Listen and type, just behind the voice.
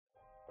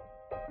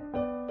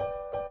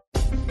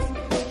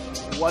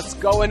what's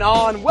going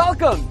on?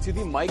 Welcome to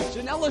the Mike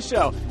Janella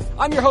Show.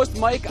 I'm your host,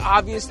 Mike.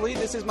 Obviously,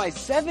 this is my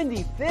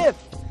 75th,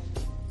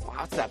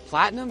 wow, it's that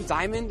platinum,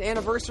 diamond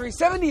anniversary,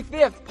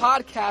 75th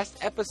podcast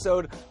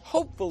episode.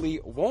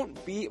 Hopefully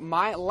won't be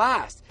my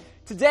last.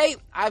 Today,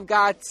 I've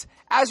got,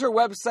 as her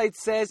website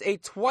says, a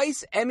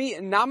twice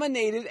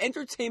Emmy-nominated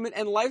entertainment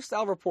and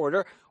lifestyle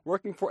reporter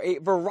working for a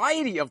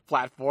variety of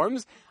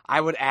platforms, I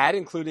would add,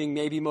 including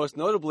maybe most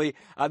notably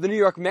the New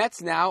York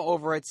Mets, now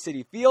over at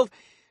Citi Field.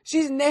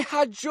 She's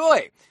Neha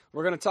Joy.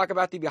 We're going to talk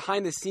about the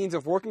behind the scenes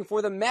of working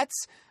for the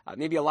Mets.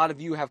 Maybe a lot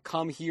of you have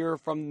come here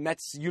from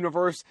Mets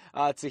universe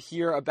to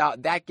hear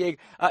about that gig.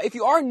 If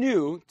you are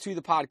new to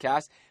the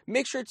podcast,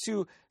 make sure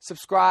to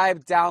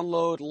subscribe,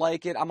 download,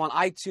 like it. I'm on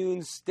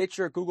iTunes,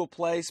 Stitcher, Google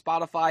Play,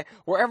 Spotify,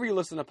 wherever you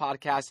listen to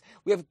podcasts.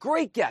 We have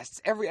great guests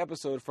every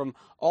episode from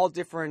all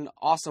different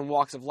awesome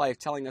walks of life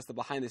telling us the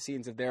behind the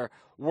scenes of their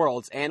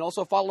worlds. And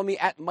also follow me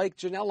at Mike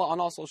Janella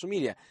on all social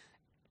media.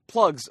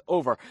 Plugs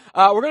over.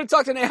 We're going to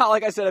talk to Neha,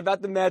 like I said,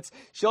 about the Mets.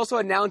 She also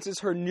announces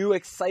her new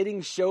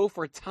exciting show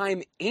for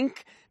Time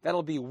Inc.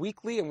 That'll be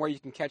weekly and where you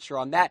can catch her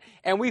on that.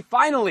 And we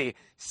finally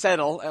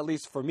settle, at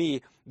least for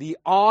me, the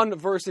on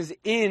versus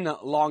in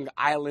Long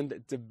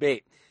Island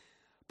debate.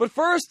 But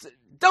first,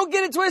 don't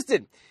get it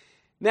twisted.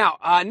 Now,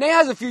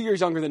 Neha's a few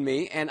years younger than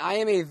me, and I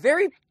am a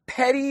very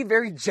petty,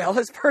 very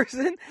jealous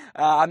person.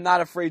 I'm not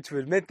afraid to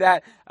admit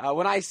that.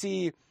 When I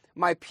see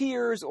my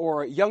peers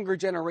or younger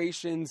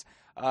generations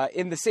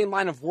in the same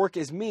line of work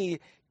as me,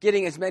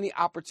 getting as many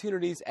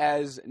opportunities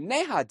as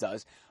Neha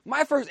does,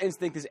 my first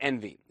instinct is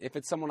envy, if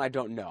it's someone I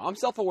don't know. I'm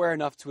self-aware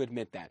enough to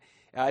admit that.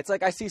 It's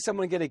like I see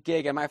someone get a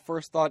gig, and my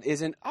first thought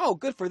isn't, oh,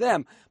 good for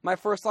them. My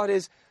first thought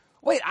is,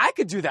 wait, I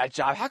could do that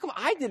job. How come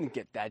I didn't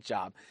get that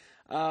job?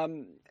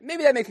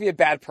 Maybe that makes me a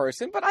bad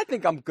person, but I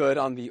think I'm good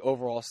on the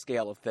overall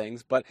scale of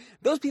things. But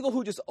those people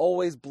who just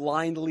always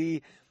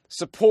blindly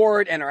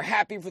support and are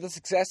happy for the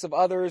success of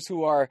others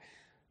who are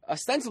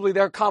ostensibly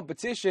their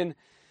competition,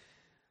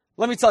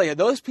 let me tell you,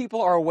 those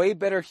people are way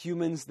better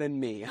humans than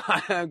me.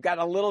 I've got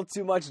a little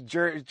too much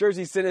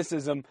Jersey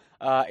cynicism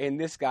in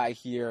this guy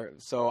here,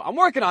 so I'm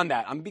working on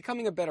that. I'm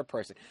becoming a better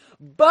person.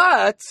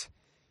 But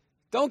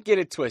don't get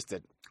it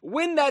twisted.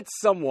 When that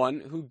someone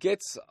who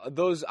gets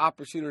those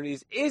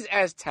opportunities is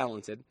as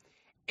talented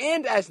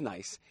and as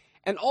nice,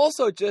 and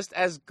also just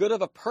as good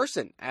of a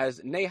person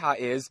as Neha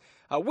is,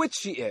 which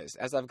she is,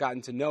 as I've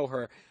gotten to know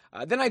her,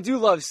 then I do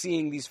love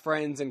seeing these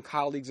friends and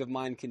colleagues of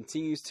mine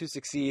continue to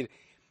succeed,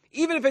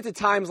 even if it's at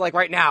times like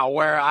right now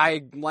where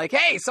I'm like,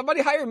 hey,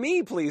 somebody hire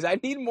me, please. I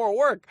need more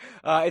work.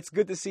 It's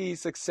good to see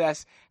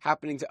success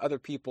happening to other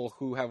people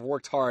who have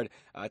worked hard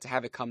to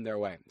have it come their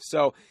way.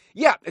 So,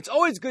 yeah, it's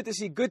always good to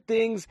see good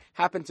things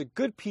happen to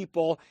good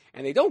people,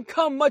 and they don't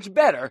come much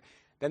better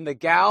than the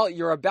gal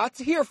you're about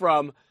to hear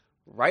from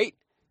right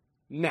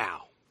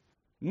now.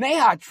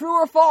 Neha,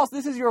 true or false,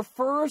 this is your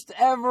first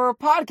ever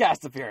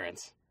podcast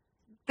appearance.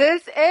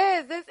 This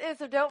is.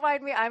 So don't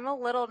mind me. I'm a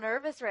little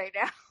nervous right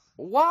now.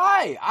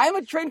 Why? I'm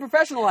a trained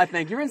professional, I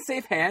think. You're in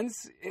safe hands.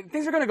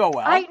 Things are going to go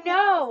well. I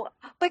know.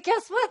 But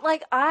guess what?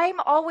 Like, I'm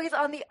always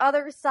on the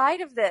other side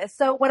of this.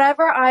 So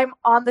whenever I'm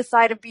on the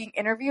side of being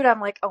interviewed,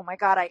 I'm like, oh my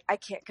God, I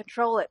can't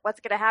control it.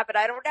 What's going to happen?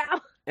 I don't know.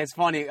 It's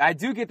funny. I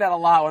do get that a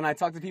lot when I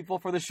talk to people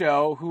for the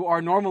show who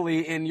are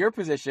normally in your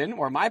position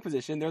or my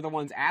position. They're the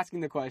ones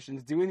asking the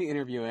questions, doing the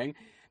interviewing.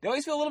 They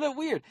always feel a little bit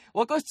weird.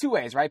 Well, it goes two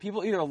ways, right?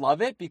 People either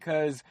love it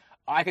because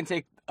I can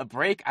take a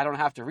break. I don't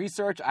have to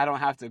research. I don't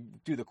have to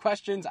do the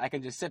questions. I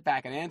can just sit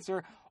back and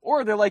answer.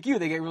 Or they're like you.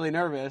 They get really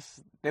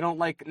nervous. They don't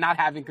like not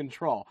having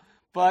control.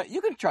 But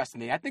you can trust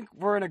me. I think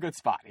we're in a good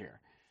spot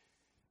here.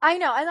 I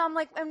know. And I'm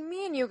like, and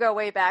me and you go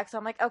way back. So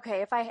I'm like,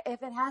 okay,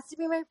 if it has to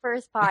be my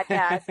first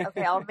podcast,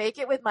 okay, I'll make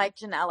it with Mike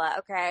Janella,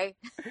 okay?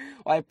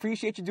 Well, I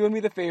appreciate you doing me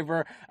the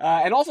favor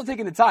and also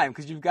taking the time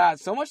because you've got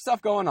so much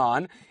stuff going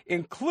on,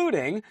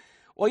 including...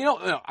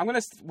 Well, I'm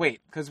going to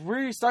wait because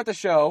we start the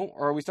show,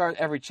 or we start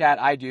every chat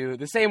I do,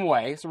 the same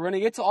way. So we're going to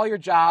get to all your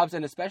jobs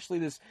and especially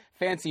this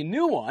fancy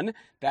new one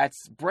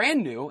that's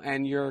brand new,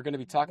 and you're going to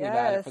be talking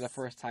about it for the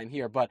first time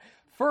here. But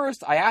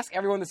first, I ask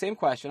everyone the same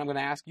question. I'm going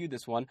to ask you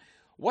this one.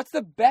 What's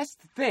the best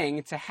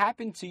thing to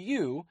happen to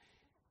you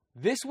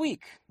this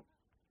week?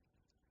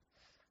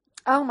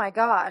 Oh, my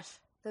gosh.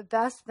 The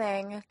best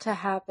thing to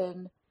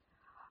happen.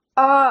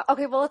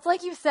 Okay, well, it's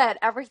like you said,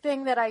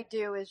 everything that I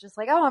do is just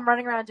like, oh, I'm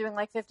running around doing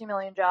like 50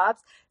 million jobs.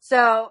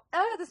 So,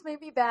 this may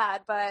be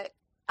bad, but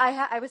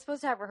I was supposed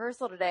to have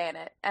rehearsal today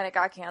and it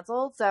got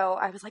canceled. So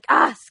I was like,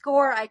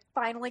 score. I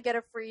finally get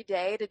a free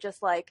day to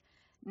just like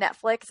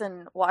Netflix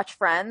and watch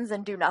Friends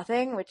and do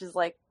nothing, which is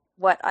like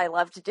what I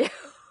love to do.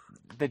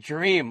 The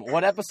dream.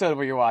 What episode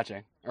were you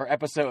watching? Or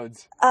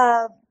episodes?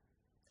 I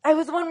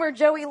was the one where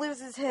Joey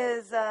loses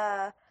his,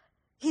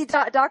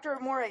 Dr.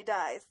 Amore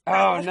dies.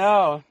 Oh,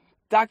 no.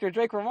 Dr.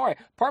 Drake Ramore,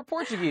 part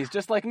Portuguese,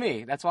 just like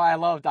me. That's why I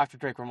love Dr.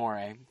 Drake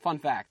Ramore. Fun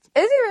fact.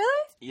 Is he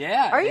really?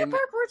 Yeah. Are you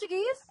part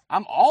Portuguese?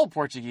 I'm all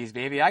Portuguese,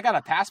 baby. I got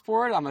a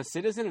passport. I'm a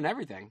citizen and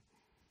everything.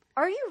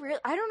 Are you real?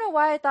 I don't know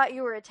why I thought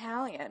you were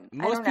Italian.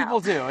 Most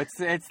people do.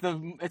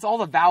 It's all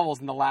the vowels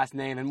in the last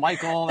name, and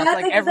Michael.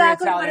 That's like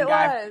exactly what it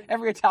was.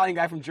 Every Italian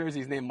guy from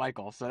Jersey is named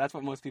Michael, so that's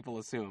what most people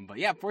assume. But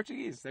yeah,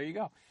 Portuguese. There you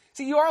go.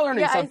 See, you are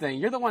learning something.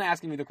 You're the one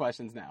asking me the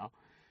questions now.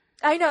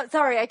 I know.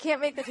 Sorry, I can't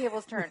make the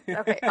tables turn.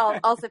 Okay,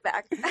 I'll sit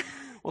back.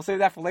 We'll save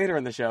that for later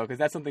in the show because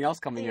that's something else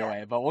coming your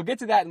way. But we'll get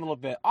to that in a little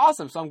bit.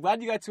 Awesome. So I'm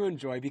glad you got to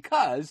enjoy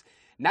because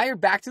now you're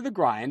back to the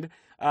grind.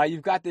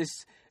 You've got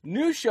this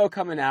new show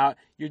coming out.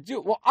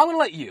 Well, I'm going to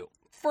let you.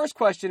 First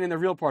question in the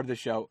real part of the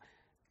show.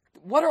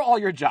 What are all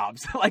your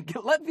jobs? Like,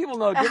 let people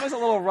know. Give us a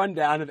little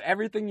rundown of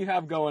everything you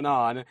have going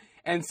on.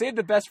 And save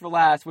the best for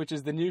last, which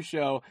is the new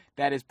show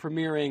that is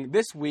premiering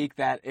this week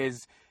that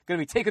is going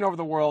to be taking over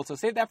the world. So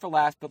save that for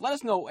last. But let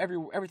us know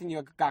everything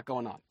you got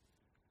going on.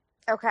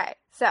 Okay.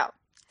 So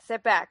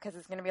sit back because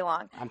it's going to be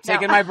long. I'm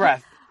taking my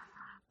breath.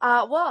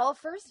 Well,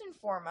 first and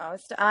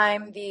foremost,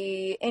 I'm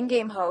the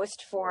in-game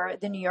host for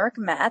the New York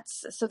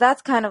Mets. So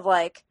that's kind of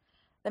like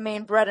the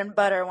main bread and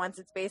butter once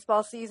it's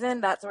baseball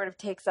season. That sort of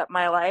takes up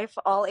my life.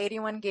 All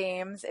 81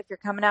 games. If you're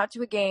coming out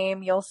to a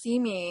game, you'll see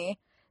me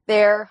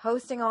there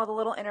hosting all the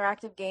little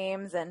interactive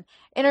games and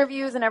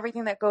interviews and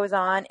everything that goes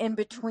on in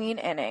between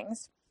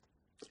innings.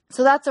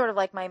 So that's sort of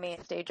like my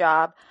mainstay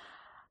job.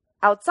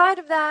 Outside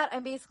of that,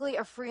 I'm basically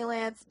a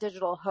freelance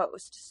digital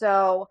host.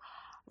 So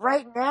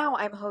right now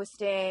I'm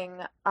hosting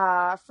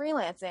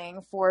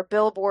freelancing for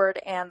Billboard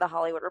and The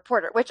Hollywood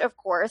Reporter, which of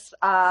course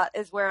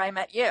is where I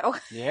met you.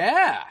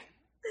 Yeah.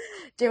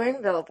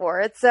 Doing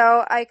Billboard.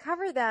 So I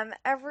cover them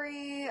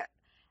every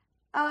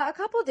a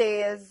couple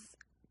days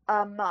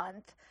a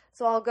month.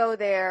 So I'll go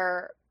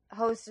there,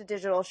 host a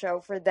digital show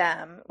for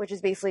them, which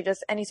is basically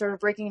just any sort of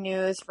breaking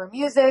news for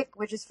music,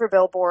 which is for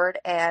Billboard,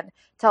 and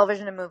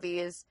television and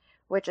movies,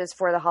 which is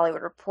for The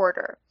Hollywood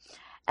Reporter.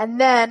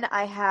 And then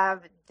I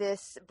have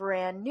this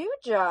brand new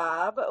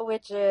job,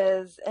 which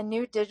is a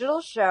new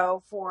digital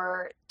show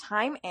for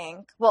Time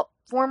Inc. Well,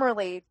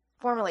 formerly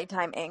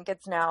Time Inc.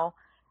 It's now,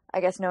 I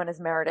guess, known as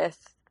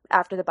Meredith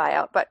after the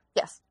buyout. But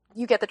yes,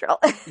 you get the drill.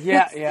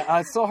 Yeah.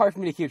 It's so hard for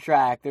me to keep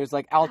track. There's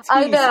like Altice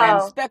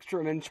and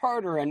Spectrum and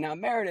Charter and now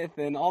Meredith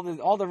and all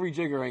the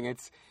rejiggering.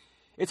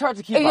 It's hard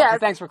to keep up. But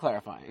thanks for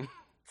clarifying.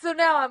 So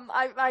now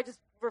I just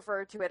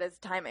refer to it as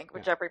Time Inc.,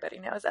 which everybody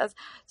knows as.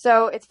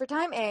 So it's for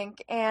Time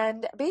Inc.,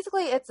 and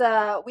basically it's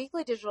a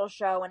weekly digital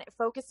show, and it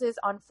focuses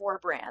on 4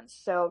 brands.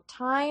 So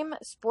Time,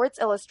 Sports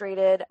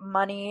Illustrated,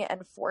 Money,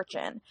 and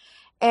Fortune.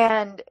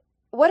 And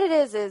what it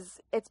is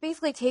it's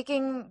basically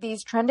taking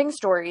these trending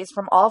stories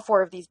from all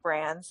 4 of these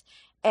brands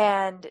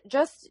and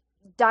just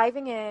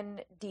diving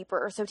in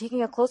deeper. So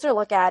taking a closer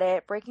look at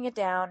it, breaking it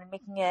down, and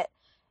making it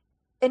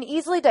an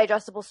easily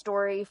digestible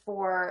story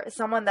for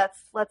someone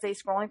that's, let's say,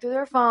 scrolling through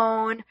their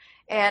phone.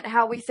 And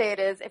how we say it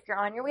is, if you're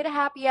on your way to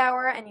happy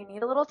hour and you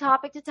need a little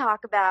topic to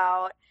talk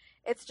about,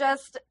 it's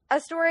just a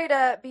story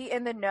to be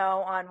in the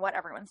know on what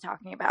everyone's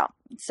talking about.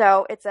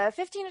 So it's a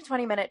 15 to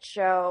 20 minute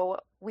show,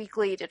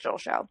 weekly digital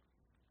show.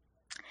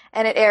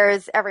 And it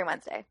airs every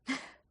Wednesday.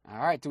 All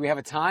right. Do we have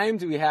a time?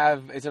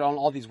 Is it on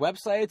all these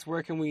websites?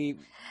 Where can we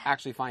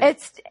actually find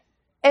it?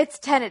 It's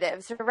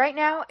tentative. So right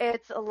now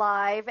it's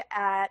live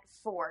at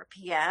 4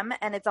 p.m.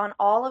 and it's on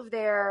all of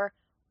their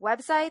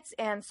websites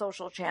and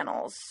social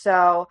channels.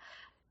 So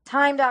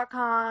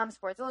time.com,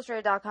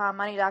 sportsillustrated.com,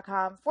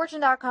 money.com,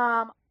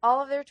 fortune.com,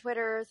 all of their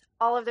Twitters,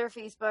 all of their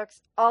Facebooks,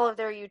 all of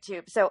their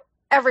YouTube. So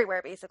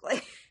everywhere,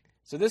 basically.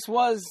 So this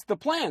was the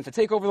plan to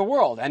take over the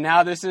world, and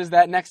now this is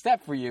that next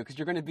step for you because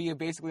you're going to be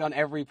basically on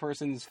every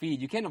person's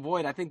feed. You can't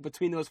avoid, I think,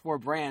 between those 4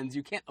 brands,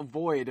 you can't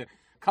avoid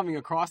coming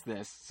across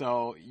this.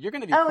 So you're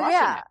going to be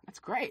crushing it. That's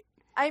great.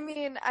 I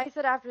mean, I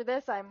said after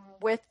this, I'm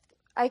with,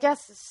 I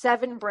guess,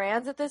 7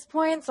 brands at this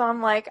point. So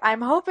I'm like,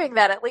 I'm hoping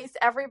that at least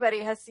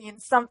everybody has seen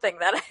something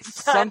that I've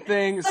done.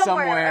 Something,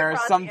 somewhere,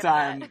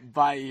 sometime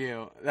by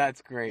you.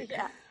 That's great.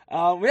 Yeah.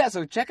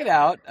 So check it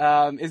out.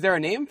 Is there a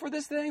name for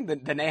this thing?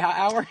 The Neha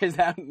Hour? Is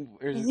that?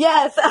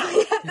 Yes.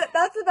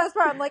 That's the best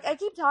part. I'm like, I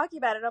keep talking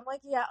about it. I'm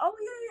like, yeah. Oh,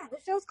 yeah. The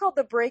show's called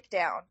The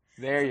Breakdown.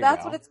 There you go.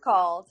 That's what it's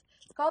called.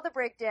 It's called The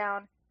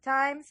Breakdown.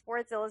 Time,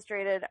 Sports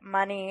Illustrated,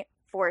 Money,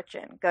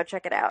 Fortune. Go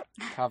check it out.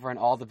 Covering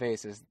all the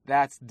bases.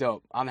 That's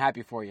dope. I'm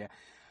happy for you.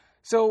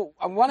 So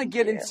I want to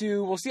get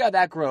into, we'll see how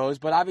that grows,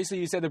 but obviously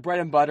you said the bread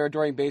and butter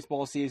during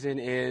baseball season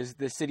is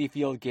the Citi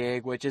Field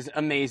gig, which is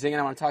amazing,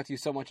 and I want to talk to you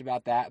so much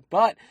about that.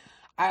 But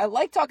I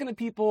like talking to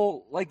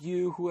people like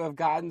you who have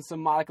gotten some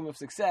modicum of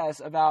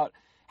success about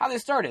how they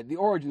started, the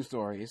origin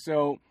story.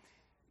 So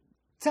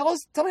tell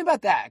me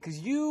about that, because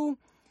you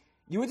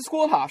went to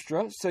school at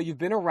Hofstra, so you've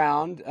been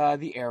around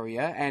the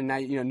area, and now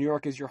New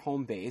York is your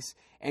home base,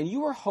 and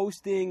you were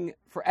hosting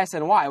for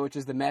SNY, which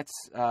is the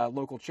Mets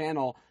local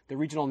channel, the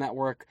regional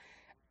network,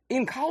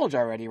 in college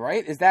already,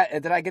 right? Did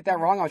I get that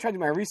wrong? I was trying to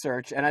do my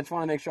research, and I just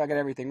want to make sure I get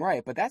everything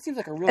right. But that seems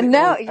like a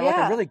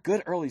really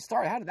good early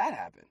start. How did that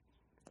happen?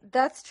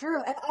 That's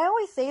true. And I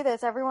always say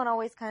this. Everyone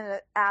always kind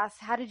of asks,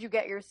 how did you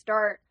get your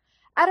start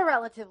at a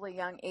relatively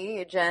young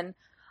age? And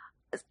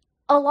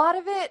a lot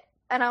of it,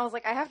 And I was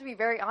like, I have to be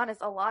very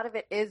honest. A lot of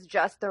it is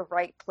just the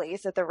right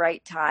place at the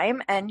right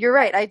time. And you're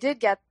right. I did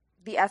get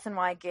the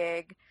SNY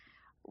gig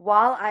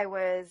while I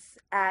was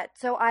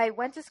so I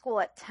went to school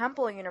at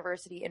Temple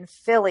University in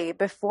Philly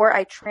before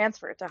I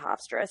transferred to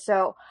Hofstra.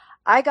 So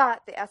I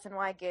got the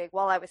SNY gig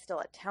while I was still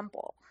at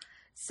Temple.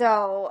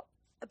 So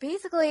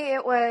basically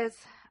it was,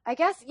 I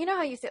guess, you know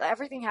how you say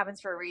everything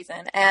happens for a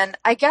reason. And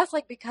I guess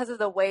like because of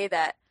the way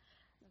that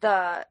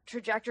the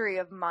trajectory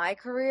of my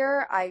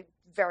career, I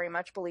very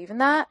much believe in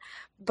that.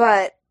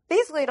 But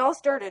basically it all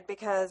started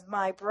because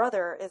my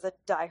brother is a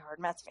diehard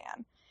Mets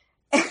fan.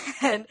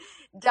 And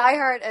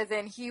diehard as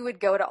in he would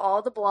go to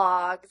all the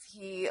blogs.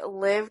 He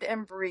lived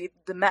and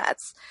breathed the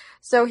Mets.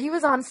 So he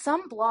was on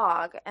some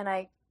blog, and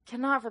I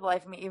cannot for the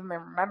life of me even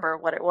remember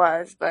what it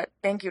was, but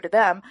thank you to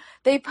them.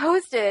 They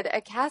posted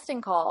a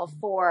casting call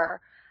for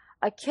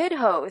a kid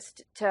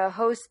host to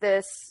host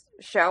this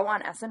show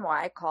on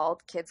SNY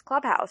called Kids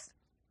Clubhouse.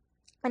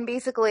 And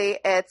basically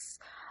it's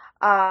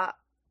a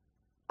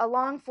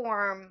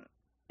long-form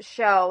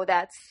show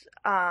that's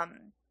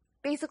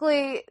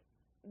basically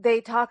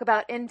they talk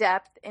about in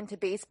depth into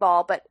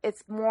baseball, but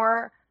it's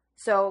more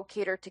so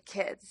catered to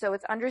kids. So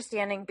it's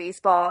understanding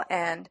baseball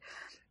and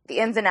the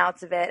ins and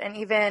outs of it, and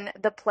even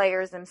the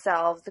players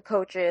themselves, the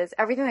coaches,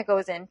 everything that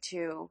goes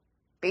into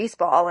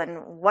baseball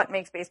and what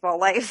makes baseball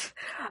life,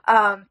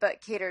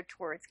 but catered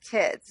towards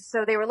kids.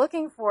 So they were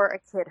looking for a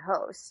kid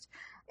host.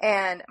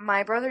 And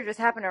my brother just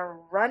happened to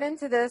run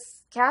into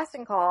this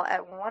casting call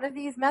at one of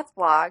these Mets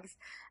blogs,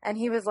 and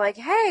he was like,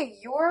 hey,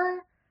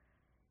 you're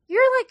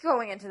like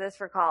going into this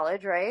for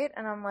college, right?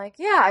 And I'm like,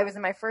 yeah, I was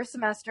in my first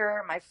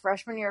semester, my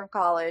freshman year of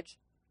college.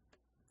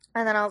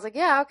 And then I was like,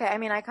 yeah, okay. I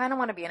mean, I kind of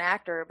want to be an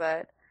actor,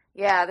 but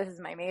yeah, this is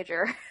my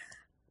major.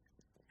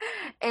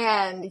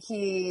 And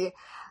he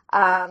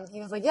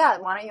was like, yeah,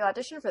 why don't you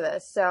audition for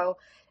this? So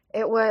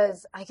it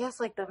was, I guess,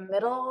 like the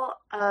middle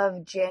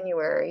of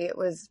January. It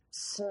was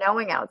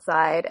snowing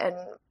outside, and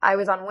I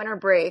was on winter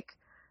break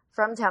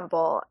from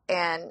Temple,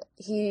 and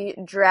he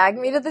dragged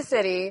me to the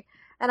city.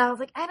 And I was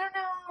like, I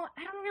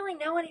don't really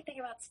know anything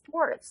about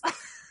sports.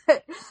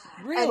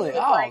 Really?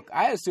 Oh, like,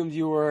 I assumed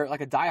you were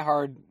like a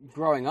diehard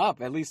growing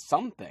up, at least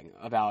something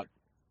about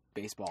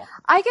baseball.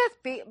 I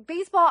guess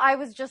baseball, I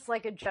was just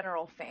like a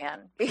general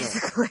fan,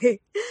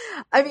 basically.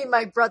 Sure. I mean,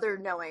 my brother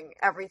knowing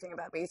everything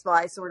about baseball,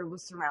 I sort of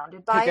was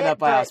surrounded by it. Pick it up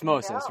by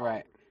osmosis,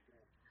 right?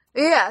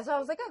 Yeah, so I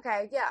was like,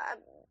 okay, yeah,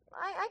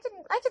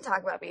 I can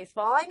talk about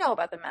baseball. I know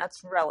about the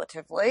Mets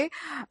relatively.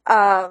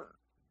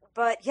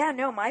 But yeah,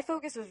 no, my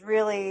focus was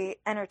really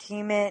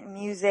entertainment,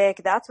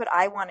 music. That's what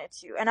I wanted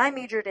to. And I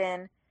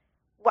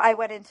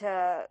went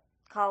into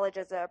college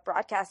as a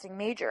broadcasting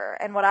major.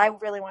 And what I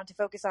really wanted to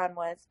focus on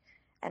was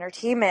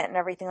entertainment and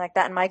everything like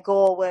that. And my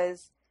goal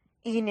was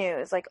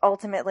e-news. Like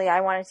ultimately I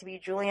wanted to be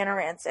Juliana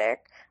Rancic,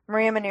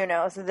 Maria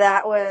Menounos.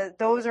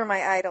 Those are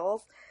my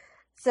idols.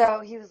 So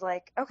he was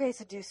like, okay,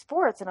 so do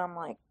sports. And I'm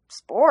like,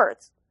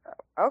 sports?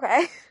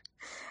 Okay.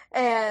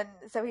 And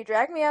so he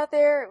dragged me out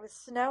there. It was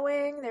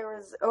snowing. There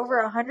was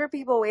over 100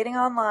 people waiting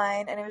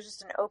online, and it was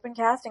just an open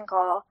casting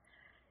call.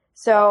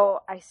 So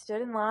I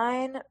stood in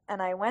line,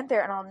 and I went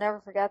there, and I'll never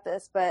forget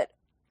this, but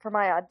for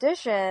my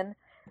audition,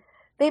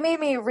 they made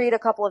me read a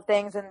couple of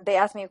things, and they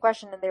asked me a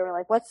question, and they were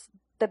like, what's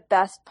the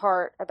best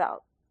part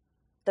about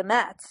the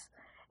Mets?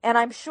 And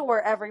I'm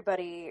sure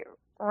everybody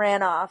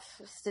ran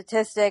off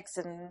statistics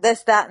and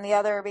this, that, and the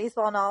other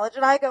baseball knowledge.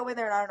 And I go in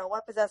there, and I don't know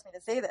what possessed me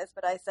to say this,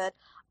 but I said,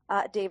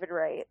 David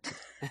Wright.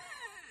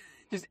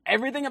 Just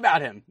everything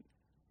about him.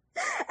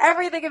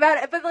 Everything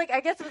about it. But, like, I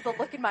guess it was the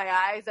look in my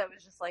eyes that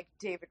was just like,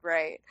 David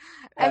Wright.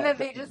 And then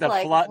they just,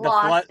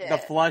 lost it. The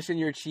flush in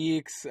your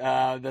cheeks,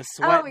 the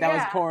sweat that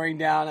was pouring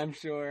down, I'm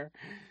sure.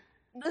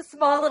 The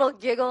small little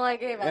giggle I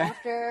gave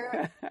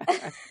after.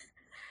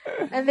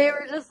 And they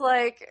were just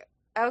like,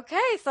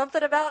 okay,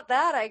 something about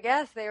that, I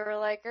guess. They were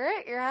like, all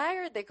right, you're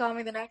hired. They called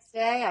me the next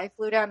day. I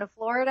flew down to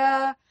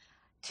Florida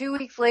 2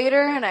 weeks later,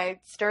 and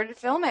I started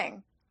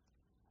filming.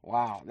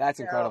 Wow,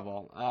 that's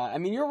incredible. I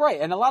mean, you're right.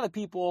 And a lot of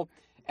people,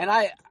 and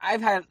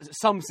I've had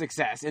some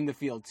success in the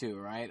field too,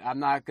 right?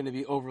 I'm not going to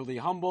be overly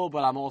humble,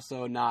 but I'm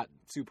also not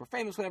super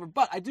famous, whatever.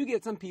 But I do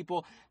get some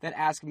people that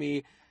ask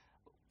me,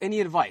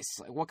 any advice?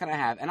 Like, what can I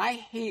have? And I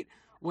hate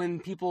when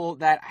people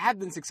that have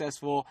been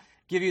successful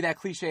give you that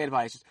cliche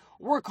advice. Just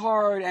work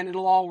hard and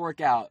it'll all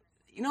work out.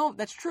 You know,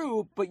 that's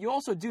true, but you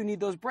also do need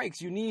those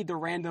breaks. You need the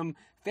random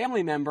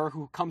family member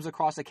who comes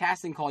across a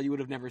casting call you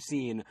would have never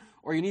seen,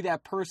 or you need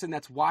that person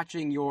that's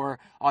watching your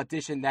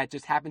audition that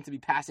just happened to be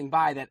passing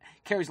by that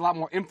carries a lot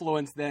more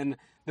influence than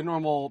the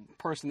normal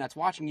person that's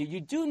watching you. You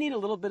do need a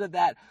little bit of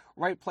that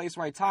right place,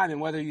 right time, and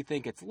whether you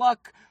think it's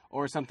luck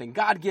or something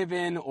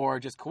God-given or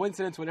just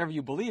coincidence, whatever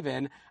you believe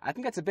in, I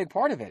think that's a big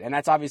part of it, and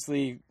that's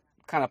obviously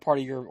kind of part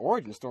of your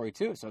origin story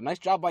too. So nice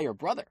job by your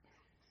brother.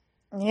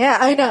 Yeah,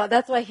 I know.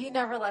 That's why he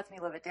never lets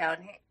me live it down.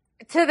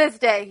 To this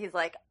day, he's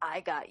like, I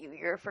got you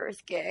your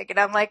first gig. And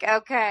I'm like,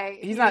 okay.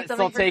 He's not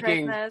still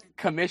taking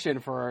commission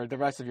for the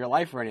rest of your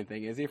life or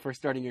anything, is he, for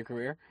starting your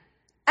career?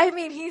 I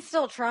mean, he's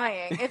still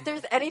trying. If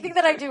there's anything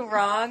that I do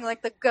wrong,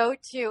 like the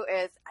go-to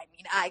is, I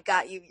mean, I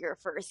got you your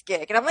first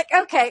gig. And I'm like,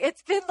 okay,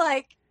 it's been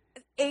like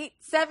 8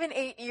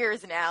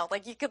 years now.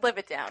 Like, you could live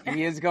it down.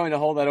 He is going to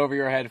hold that over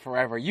your head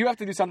forever. You have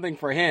to do something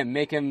for him.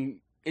 Make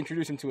him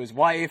introduce him to his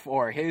wife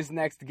or his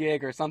next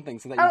gig or something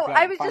so that you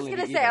I was just going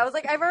to say, I was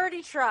like, I've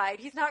already tried.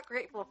 He's not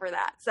grateful for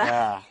that.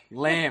 So.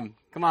 Lame.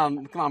 Come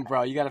on,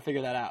 bro. You got to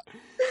figure that out.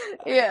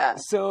 Yeah.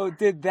 So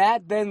did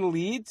that then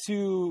lead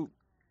to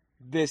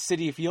this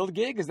Citi Field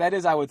gig? Because that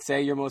is, I would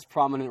say, your most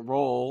prominent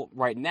role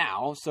right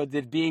now. So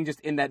did being just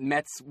in that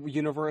Mets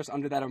universe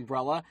under that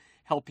umbrella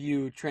help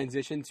you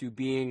transition to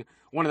being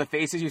one of the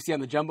faces you see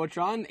on the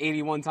Jumbotron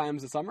 81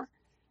 times a summer?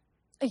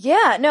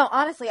 Yeah, no,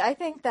 honestly, I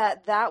think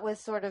that was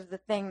sort of the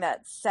thing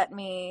that set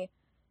me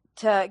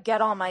to get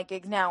all my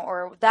gigs now,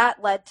 or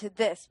that led to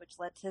this, which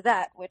led to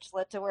that, which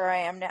led to where I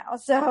am now.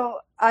 So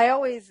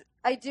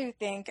I do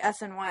think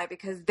SNY,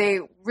 because they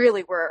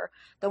really were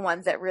the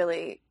ones that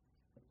really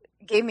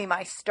gave me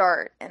my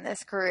start in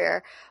this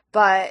career.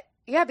 But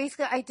yeah,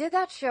 basically I did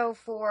that show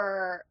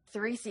for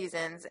 3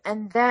 seasons,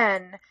 and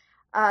then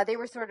they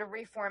were sort of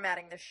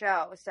reformatting the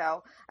show,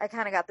 so I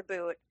kind of got the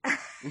boot.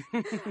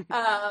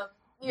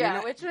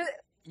 Yeah, which was...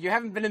 You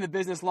haven't been in the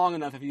business long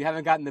enough if you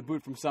haven't gotten the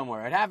boot from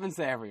somewhere. It happens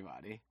to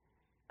everybody.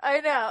 I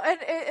know. And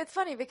it's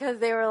funny because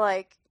they were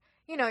like,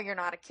 you're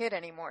not a kid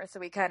anymore, so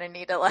we kind of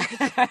need to, like,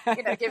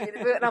 give you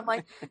the boot. And I'm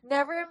like,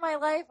 never in my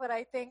life would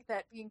I think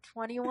that being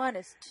 21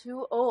 is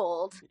too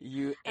old.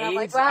 You and age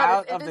like,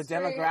 wow, out of the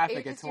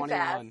demographic at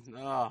 21.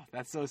 Oh,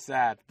 that's so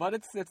sad. But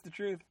it's the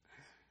truth.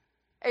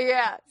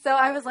 Yeah. So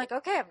I was like,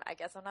 okay, I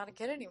guess I'm not a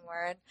kid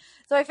anymore. And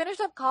so I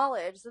finished up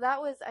college. So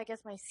that was, I guess,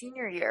 my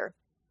senior year.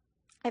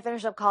 I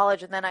finished up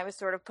college, and then I was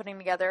sort of putting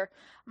together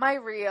my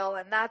reel,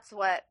 and that's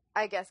what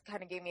I guess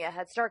kind of gave me a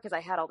head start, because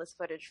I had all this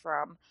footage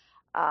from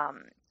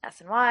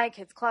SNY,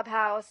 Kids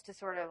Clubhouse, to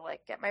sort of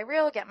like get my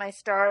reel, get my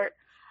start.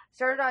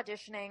 Started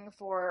auditioning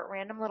for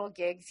random little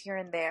gigs here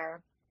and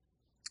there.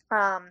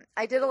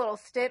 I did a little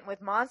stint with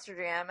Monster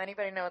Jam.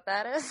 Anybody know what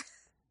that is?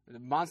 The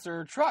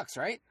Monster Trucks,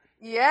 right?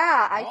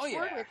 Yeah, I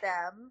toured with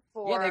them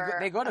for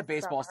they go to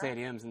baseball summer.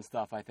 Stadiums and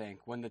stuff, I think,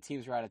 when the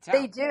teams are out of town.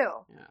 They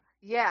do.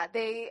 Yeah,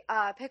 they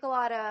pick a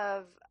lot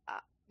of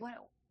what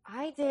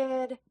I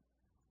did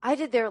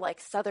their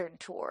like southern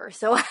tour.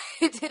 So I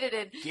did it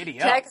in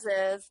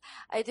Texas.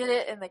 I did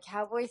it in the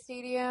Cowboy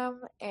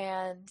Stadium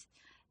and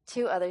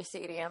 2 other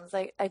stadiums.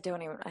 I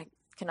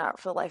cannot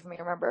for the life of me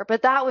remember.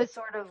 But that was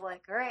sort of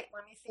like, all right,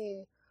 let me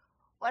see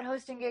what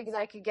hosting gigs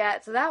I could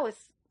get. So that was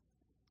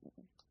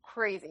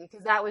crazy,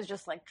 because that was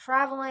just like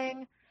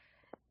traveling,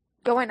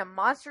 going to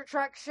monster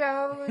truck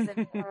shows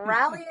and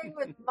rallying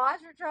with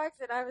monster trucks.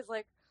 And I was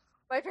like,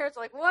 my parents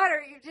were like, what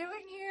are you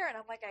doing here? And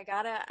I'm like, I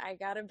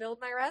gotta build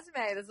my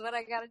resume. This is what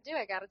I gotta do.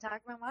 I gotta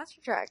talk about monster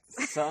trucks.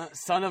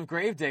 Son of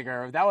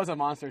Gravedigger. That was a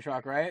monster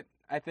truck, right?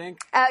 I think.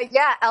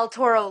 Yeah, El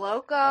Toro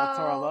Loco.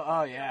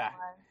 Oh, yeah.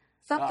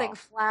 Something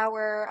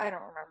flower. I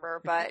don't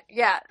remember. But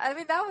yeah, I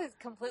mean, that was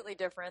completely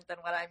different than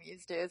what I'm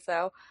used to.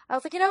 So I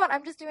was like, you know what?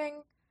 I'm just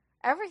doing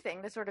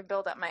everything to sort of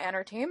build up my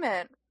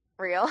entertainment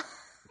reel.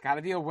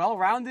 Gotta be a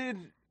well-rounded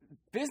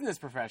business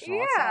professional.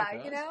 Yeah,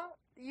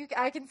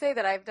 I can say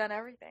that I've done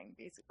everything,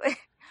 basically.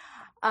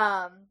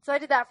 So I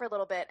did that for a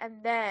little bit,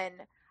 and then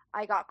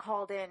I got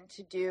called in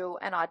to do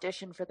an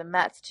audition for the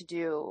Mets to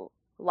do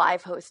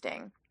live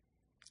hosting.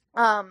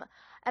 And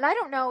I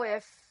don't know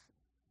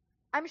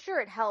I'm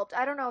sure it helped.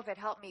 I don't know if it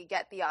helped me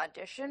get the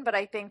audition, but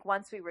I think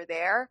once we were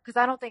there, because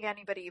I don't think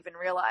anybody even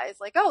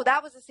realized, like, oh,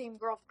 that was the same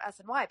girl from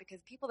SNY,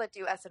 because people that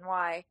do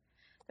SNY,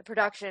 the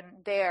production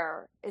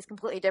there is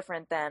completely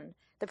different than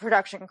the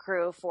production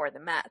crew for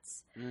the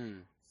Mets.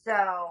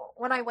 So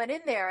when I went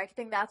in there, I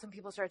think that's when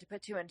people started to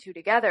put 2 and 2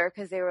 together,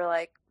 because they were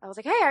like, I was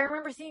like, hey, I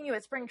remember seeing you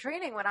at spring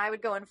training when I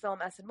would go and film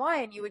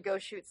SNY and you would go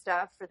shoot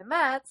stuff for the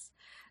Mets.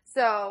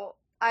 So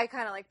I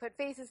kind of like put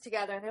faces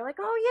together, and they're like,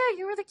 oh yeah,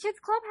 you were the Kids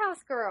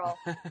Clubhouse girl.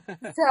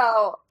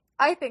 So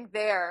I think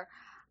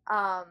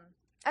I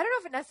don't know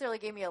if it necessarily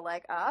gave me a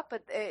leg up,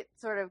 but it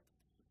sort of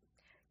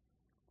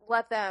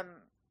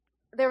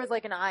there was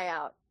like an eye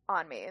out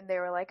on me, and they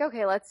were like,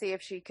 okay, let's see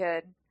if she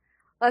could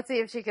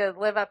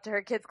live up to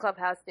her Kids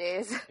Clubhouse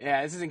days.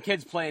 Yeah, this isn't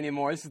kids play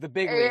anymore. This is the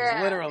big leagues,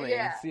 literally.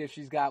 Yeah. And see if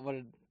she's got what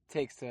it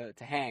takes to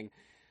hang.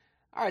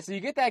 All right, so you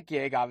get that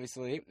gig,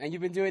 obviously, and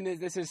you've been doing this.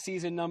 This is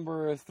season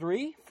number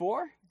 3,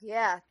 4?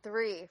 Yeah,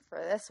 3 for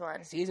this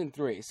one. Season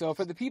 3. So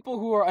for the people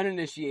who are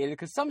uninitiated,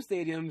 because some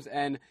stadiums,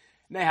 and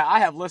Neha, I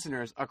have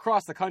listeners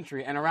across the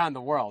country and around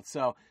the world,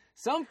 so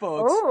some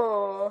folks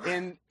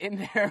in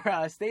their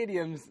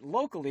stadiums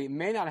locally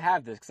may not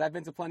have this, because I've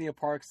been to plenty of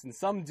parks, and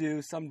some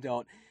do, some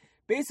don't.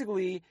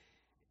 Basically,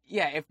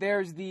 yeah, if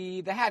there's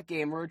the hat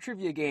game or a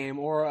trivia game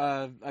or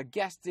a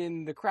guest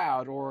in the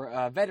crowd or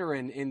a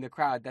veteran in the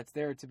crowd that's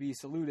there to be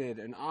saluted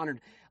and honored,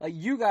 like,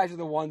 you guys are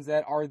the ones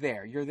that are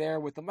there. You're there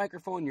with the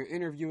microphone, you're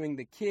interviewing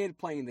the kid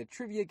playing the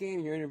trivia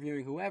game, you're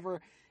interviewing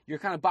whoever, you're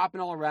kind of bopping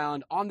all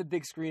around on the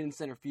big screen in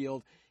center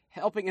field,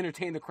 helping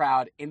entertain the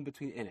crowd in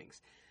between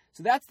innings.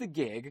 So that's the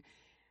gig.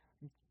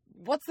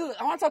 I want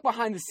to talk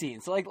behind the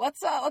scenes. So, like,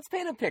 let's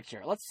paint a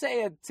picture. Let's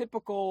say a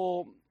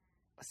typical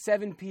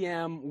 7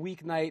 p.m.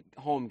 weeknight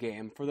home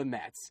game for the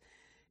Mets.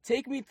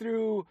 Take me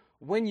through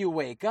when you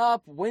wake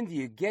up, when do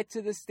you get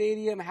to the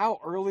stadium, how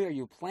early are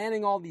you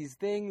planning all these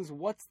things,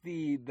 what's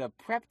the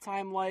prep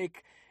time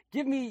like?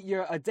 Give me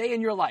a day in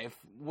your life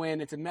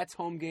when it's a Mets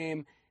home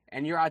game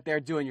and you're out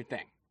there doing your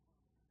thing.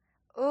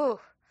 Ooh,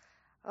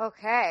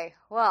 okay.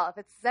 Well, if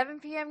it's a 7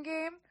 p.m.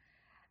 game,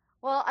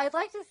 well, I'd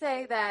like to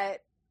say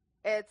that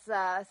it's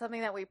something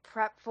that we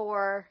prep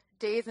for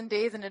days and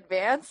days in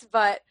advance,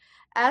 but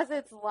as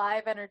it's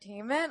live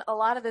entertainment, a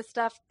lot of this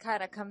stuff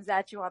kind of comes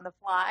at you on the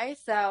fly.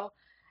 So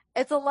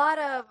it's a lot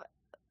of,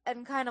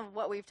 and kind of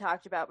what we've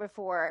talked about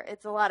before,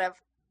 it's a lot of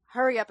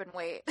hurry up and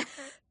wait.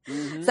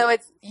 Mm-hmm. So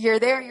it's, you're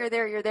there,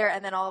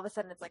 and then all of a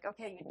sudden it's like,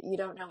 okay, you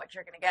don't know what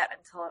you're going to get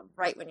until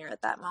right when you're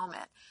at that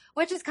moment,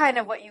 which is kind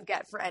of what you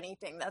get for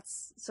anything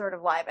that's sort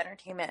of live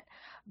entertainment.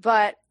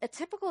 But a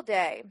typical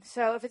day,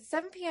 so if it's a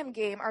 7 p.m.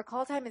 game, our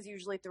call time is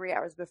usually 3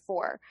 hours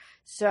before.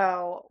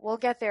 So we'll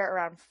get there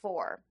around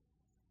 4.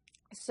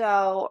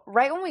 So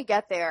right when we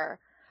get there,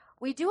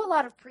 we do a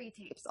lot of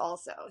pre-tapes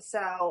also.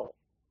 So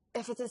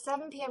if it's a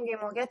 7 p.m. game,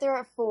 we'll get there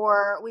at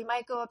 4. We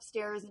might go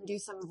upstairs and do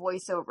some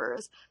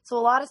voiceovers. So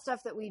a lot of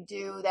stuff that we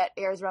do that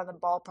airs around the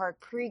ballpark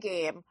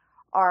pregame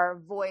are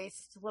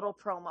voiced little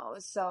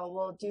promos. So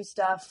we'll do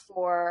stuff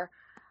for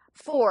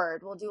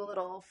Ford. We'll do a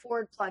little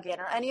Ford plug-in,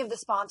 or any of the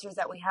sponsors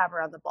that we have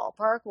around the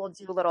ballpark. We'll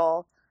do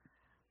little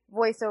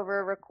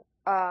voiceover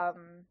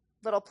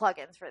little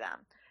plugins for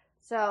them.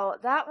 So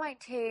that might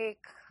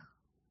take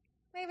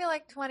maybe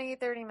like 20,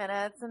 30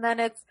 minutes. And then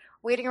it's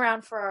waiting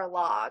around for our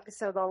log.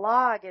 So the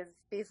log is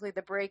basically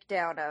the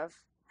breakdown of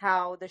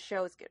how the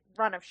shows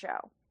run of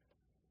show.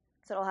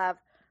 So it'll have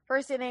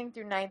first inning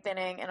through 9th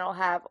inning, and it'll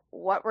have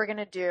what we're going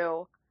to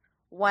do,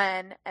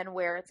 when, and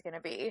where it's going to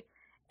be.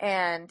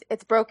 And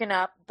it's broken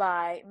up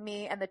by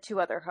me and the 2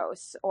 other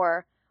hosts,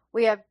 or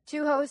we have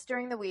 2 hosts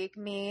during the week,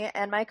 me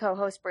and my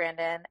co-host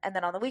Brandon, and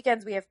then on the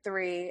weekends we have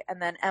 3,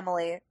 and then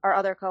Emily, our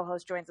other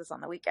co-host, joins us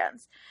on the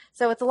weekends.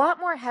 So it's a lot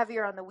more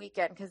heavier on the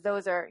weekend because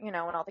those are, when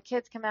all the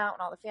kids come out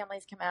and all the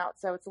families come out,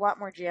 so it's a lot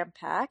more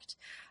jam-packed.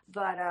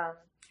 But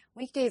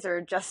weekdays are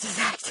just as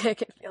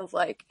hectic, it feels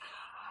like.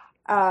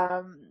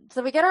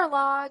 So we get our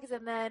logs,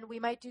 and then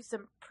we might do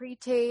some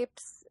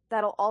pre-tapes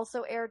that'll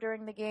also air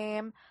during the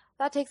game.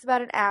 That takes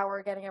about an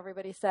hour getting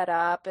everybody set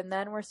up, and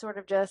then we're sort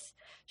of just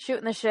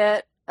shooting the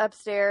shit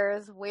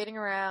upstairs, waiting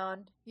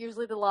around.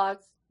 Usually the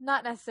log's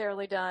not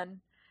necessarily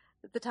done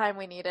at the time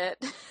we need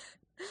it.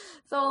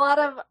 So a lot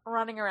of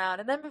running around.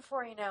 And then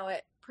before you know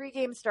it,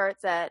 pregame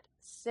starts at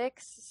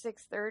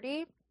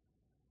 6:30.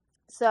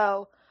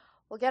 So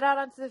we'll get out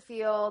onto the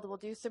field. We'll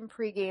do some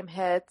pregame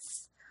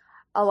hits.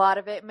 A lot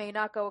of it may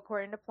not go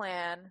according to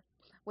plan.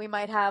 We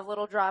might have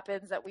little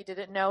drop-ins that we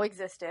didn't know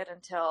existed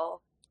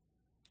until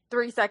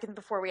 3 seconds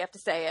before we have to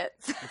say it.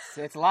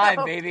 It's live,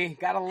 so, baby.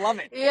 Gotta love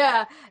it.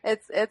 Yeah,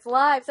 it's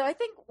live. So I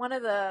think one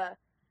of the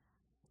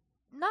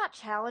not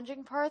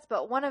challenging parts,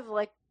 but one of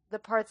like the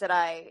parts that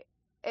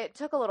it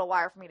took a little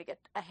while for me to get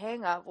a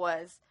hang of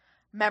was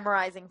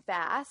memorizing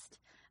fast.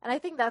 And I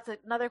think that's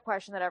another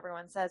question that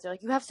everyone says. They're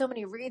like, you have so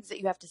many reads that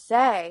you have to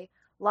say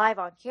live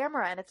on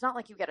camera, and it's not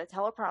like you get a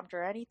teleprompter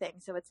or anything.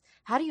 So it's,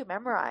 how do you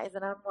memorize?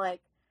 And I'm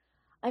like,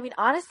 I mean,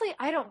 honestly,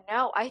 I don't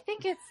know. I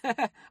think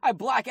it's... I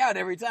black out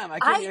every time. I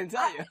can't even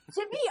tell you.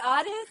 To be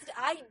honest,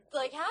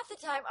 half the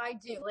time I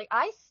do. Like,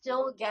 I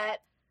still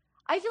get...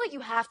 I feel like you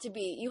have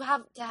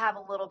to have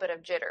a little bit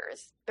of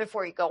jitters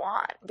before you go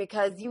on,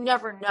 because you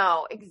never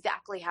know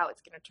exactly how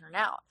it's going to turn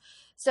out.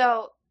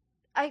 So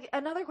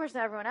another question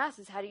that everyone asks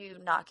is, how do you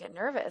not get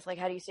nervous? Like,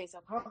 how do you stay so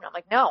calm? And I'm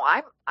like, no,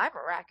 I'm a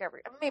wreck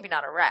maybe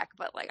not a wreck,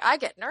 but like, I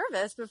get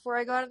nervous before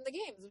I go out in the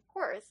games, of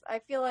course. I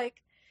feel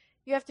like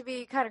you have to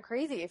be kind of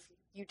crazy if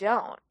you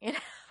don't,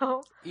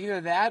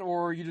 Either that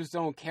or you just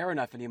don't care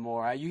enough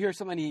anymore. You hear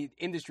so many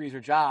industries or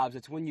jobs,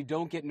 it's when you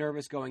don't get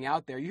nervous going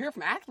out there. You hear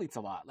from athletes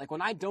a lot. Like,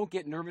 when I don't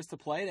get nervous to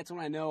play, that's when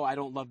I know I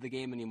don't love the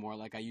game anymore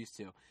like I used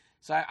to.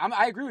 So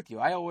I agree with you.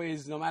 I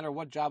always, no matter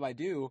what job I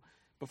do,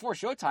 before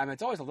showtime,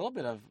 it's always a little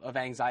bit of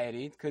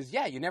anxiety because,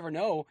 yeah, you never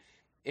know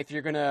if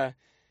you're going to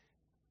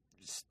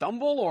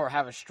stumble or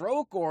have a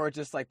stroke or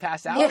just like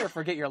pass out or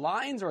forget your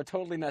lines or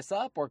totally mess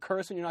up or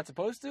curse when you're not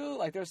supposed to.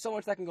 Like, there's so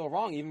much that can go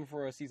wrong even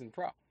for a seasoned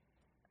pro.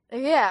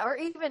 Yeah, or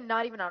even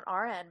not even on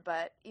our end,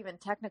 but even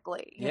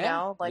technically, you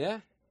know, like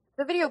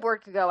the video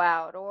board could go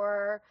out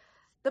or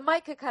the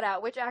mic could cut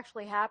out, which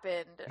actually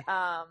happened.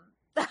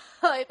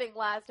 I think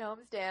last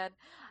homestand,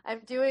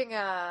 I'm doing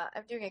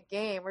a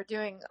game. We're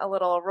doing a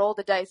little roll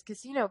the dice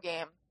casino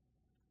game,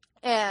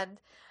 and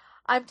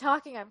I'm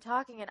talking,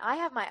 and I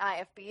have my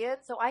IFB in,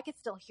 so I could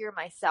still hear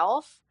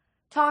myself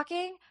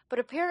talking, but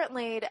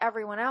apparently to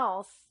everyone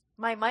else,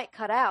 my mic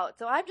cut out.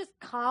 So I'm just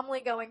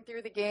calmly going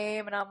through the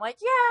game, and I'm like,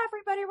 yeah,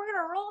 everybody, we're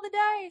going to roll the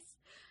dice.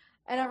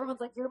 And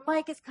everyone's like, your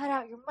mic is cut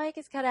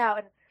out,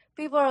 And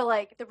people are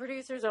like, the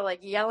producers are like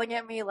yelling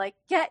at me, like,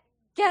 get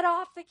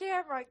off the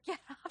camera, get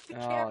off the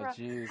camera.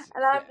 Geez.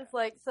 And I'm just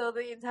like, so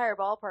the entire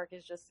ballpark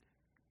is just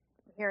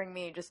hearing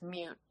me just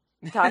mute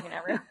talking to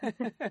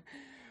everyone.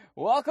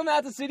 Welcome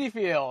out to Citi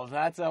Field.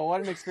 That's what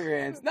an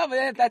experience. No,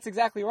 but that's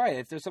exactly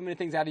right. There's so many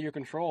things out of your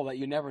control that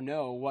you never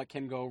know what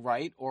can go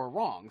right or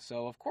wrong.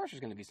 So of course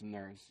there's going to be some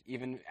nerves,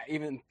 even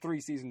 3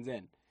 seasons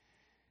in.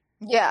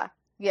 Yeah,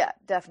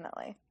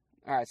 definitely.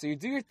 All right, so you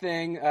do your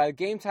thing.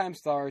 Game time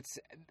starts.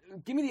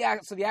 Give me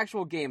the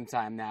actual game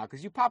time now,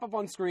 because you pop up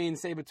on screen,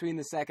 say between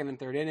the second and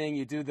third inning.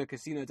 You do the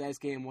casino dice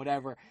game,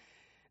 whatever.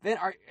 Then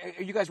are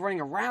you guys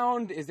running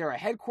around? Is there a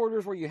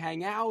headquarters where you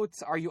hang out?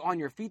 Are you on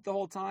your feet the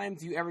whole time?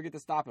 Do you ever get to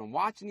stop and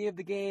watch any of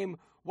the game?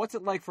 What's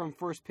it like from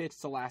first pitch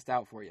to last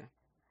out for you?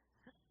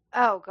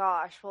 Oh,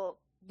 gosh. Well,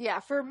 yeah,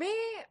 for me,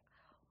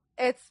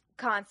 it's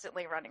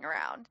constantly running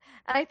around.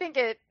 And I think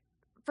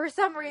for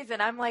some reason,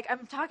 I'm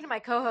talking to my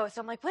co-host.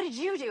 I'm like, what did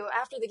you do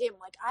after the game? I'm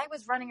like, I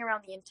was running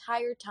around the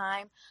entire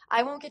time.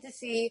 I won't get to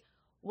see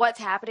what's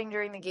happening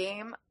during the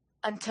game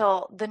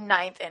until the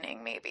 9th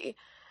inning, maybe.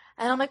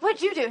 And I'm like,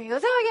 what'd you do? He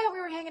goes, oh, yeah,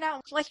 we were hanging out.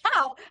 I'm like,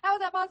 how? How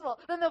is that possible?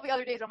 Then there'll be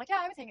other days where I'm like, yeah,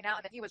 I was hanging out.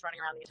 And then he was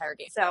running around the entire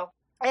game. So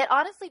it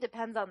honestly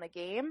depends on the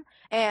game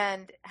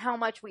and how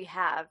much we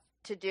have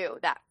to do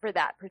for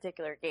that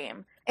particular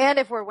game. And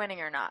if we're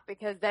winning or not,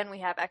 because then we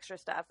have extra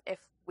stuff if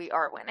we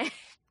are winning.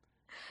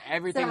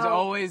 Everything's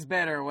always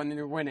better when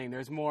you're winning.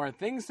 There's more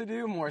things to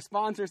do, more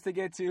sponsors to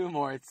get to,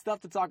 more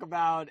stuff to talk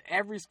about.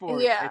 Every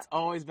sport, it's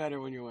always better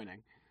when you're winning.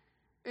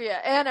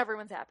 Yeah, and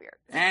everyone's happier.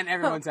 And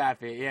everyone's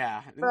happy,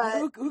 yeah.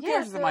 But, who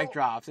cares if the mic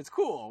drops? It's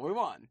cool. We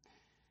won.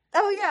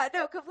 Oh, yeah,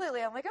 no,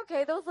 completely. I'm like,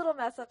 okay, those little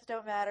mess-ups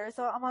don't matter.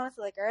 So I'm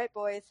honestly like, all right,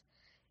 boys,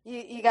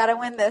 you got to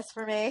win this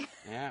for me.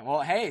 Yeah, well,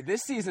 hey,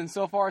 this season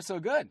so far so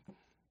good.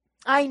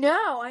 I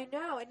know.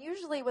 And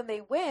usually when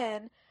they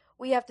win,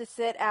 we have to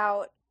sit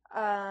out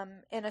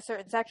in a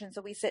certain section.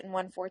 So we sit in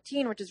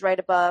 114, which is right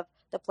above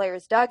the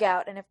player's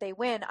dugout. And if they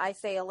win, I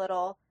say a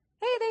little,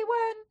 hey, they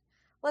won.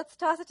 Let's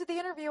toss it to the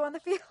interview on the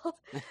field.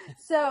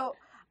 So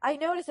I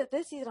noticed that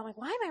this season, I'm like,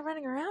 why am I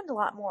running around a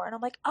lot more? And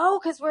I'm like, oh,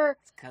 because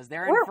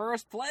they're in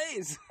first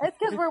place. It's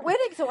because we're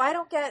winning, so I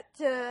don't get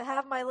to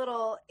have my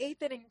little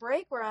 8th inning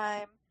break where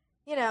I'm,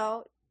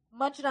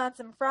 munching on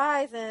some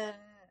fries and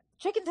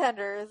chicken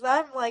tenders.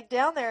 I'm like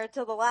down there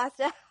till the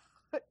last out.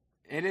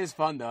 It is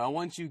fun though.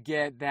 Once you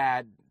get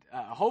that,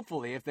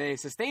 hopefully, if they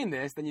sustain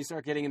this, then you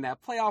start getting in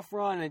that playoff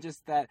run and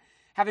just that.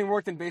 Having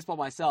worked in baseball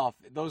myself,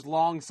 those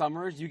long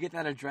summers, you get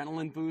that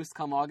adrenaline boost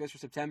come August or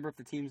September if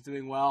the team's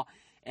doing well,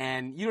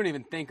 and you don't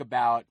even think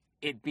about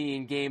it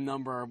being game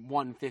number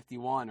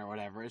 151 or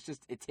whatever. It's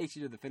just, it takes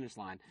you to the finish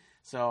line.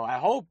 So I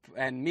hope,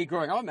 and me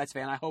growing up a Mets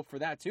fan, I hope for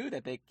that too,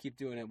 that they keep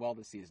doing it well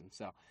this season.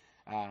 So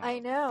I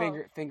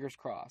know. Fingers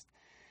crossed.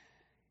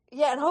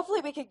 Yeah, and hopefully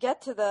we could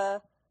get to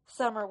the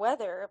summer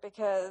weather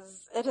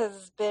because it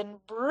has been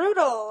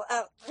brutal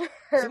out there.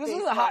 So this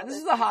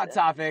is a hot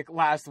topic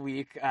last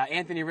week.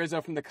 Anthony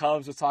Rizzo from the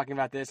Cubs was talking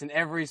about this, and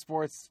every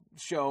sports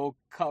show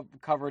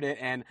covered it.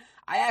 And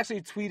I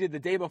actually tweeted the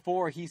day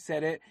before he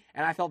said it,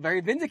 and I felt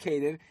very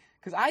vindicated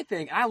because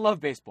I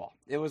love baseball.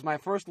 It was my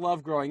first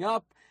love growing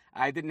up.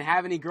 I didn't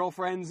have any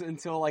girlfriends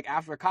until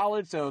after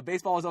college, so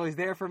baseball was always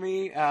there for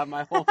me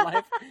my whole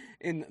life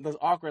in those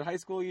awkward high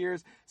school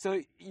years.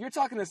 So you're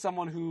talking to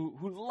someone who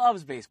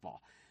loves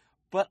baseball.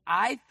 But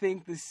I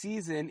think the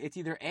season, it's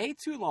either A,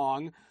 too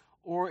long,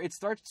 or it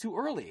starts too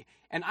early.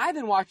 And I've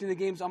been watching the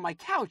games on my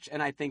couch,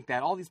 and I think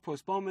that all these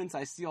postponements,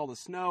 I see all the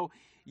snow.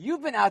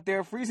 You've been out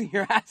there freezing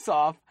your ass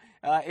off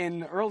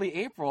in early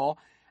April.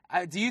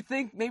 Do you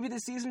think maybe the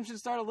season should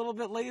start a little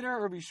bit later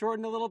or be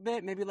shortened a little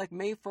bit? Maybe like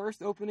May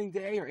 1st opening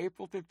day or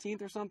April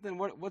 15th or something?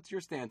 What's your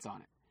stance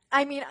on it?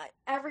 I mean,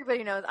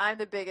 everybody knows I'm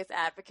the biggest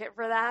advocate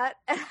for that.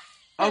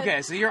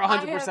 Okay, so you're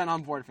 100%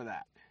 on board for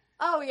that.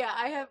 Oh,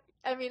 yeah,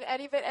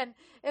 and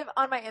if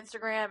on my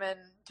Instagram and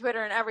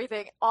Twitter and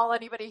everything, all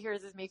anybody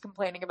hears is me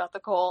complaining about the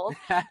cold.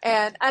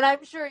 and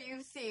I'm sure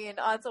you've seen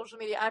on social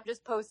media, I'm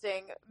just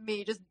posting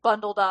me just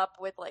bundled up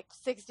with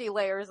 60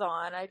 layers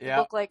on. I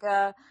look like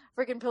a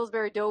freaking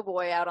Pillsbury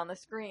Doughboy out on the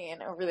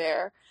screen over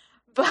there.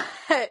 But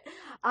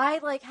I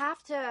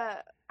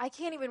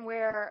can't even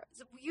wear,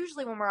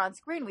 usually when we're on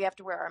screen, we have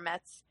to wear our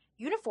Mets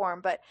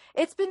uniform, but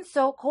it's been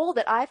so cold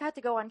that I've had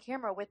to go on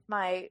camera with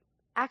my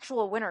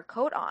actual winter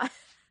coat on.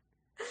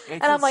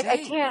 And I'm like, I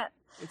can't.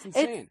 It's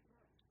insane.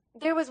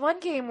 There was one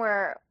game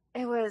where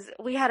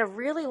we had a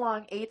really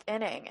long 8th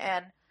inning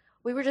and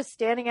we were just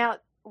standing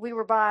out. We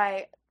were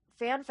by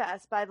Fan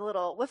Fest by the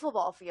little wiffle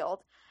ball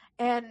field.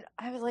 And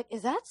I was like,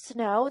 is that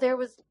snow? There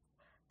was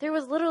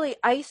literally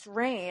ice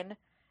rain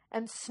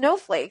and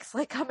snowflakes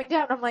coming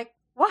down. I'm like,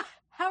 what?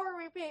 How are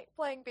we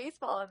playing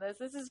baseball in this?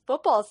 This is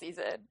football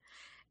season.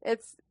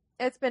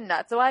 It's been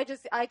nuts. So I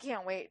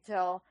can't wait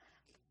till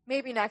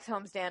maybe next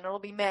homestand. It'll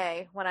be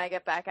May when I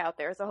get back out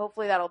there. So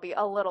hopefully that'll be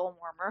a little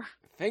warmer.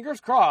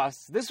 Fingers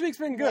crossed. This week's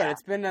been good. Yeah.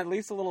 It's been at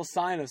least a little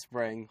sign of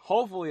spring.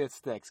 Hopefully it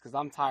sticks because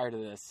I'm tired of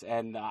this.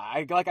 And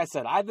like I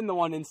said, I've been the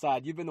one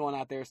inside. You've been the one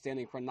out there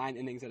standing for 9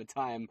 innings at a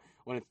time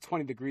when it's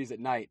 20 degrees at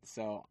night.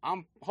 So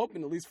I'm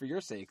hoping, at least for your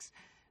sakes,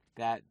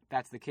 that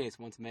that's the case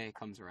once May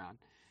comes around.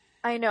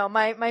 I know.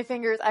 My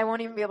fingers, I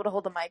won't even be able to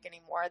hold the mic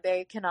anymore.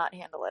 They cannot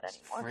handle it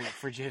anymore.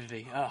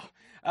 Frigidity.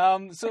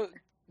 So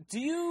do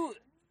you,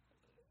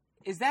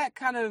 is that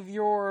kind of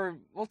your,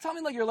 well, tell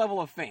me like your level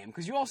of fame,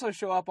 because you also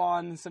show up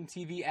on some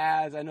TV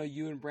ads. I know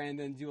you and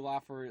Brandon do a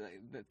lot for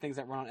the things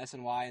that run on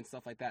SNY and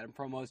stuff like that and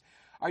promos.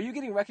 Are you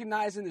getting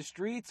recognized in the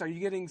streets? Are you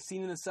getting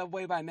seen in the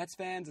subway by Mets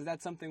fans? Is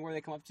that something where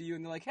they come up to you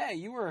and they're like, hey,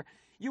 you were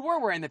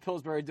wearing the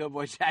Pillsbury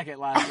Doughboy jacket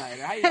last night.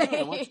 How you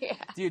doing? Yeah.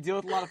 Do you deal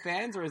with a lot of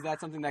fans, or is that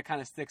something that kind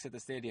of sticks at the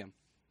stadium?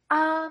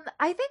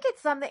 I think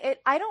it's something,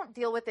 I don't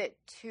deal with it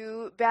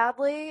too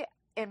badly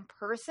in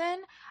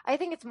person. I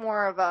think it's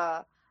more of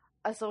a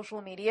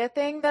social media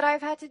thing that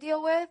I've had to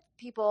deal with,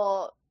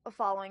 people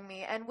following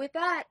me. And with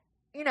that,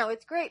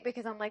 it's great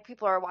because I'm like,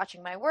 people are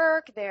watching my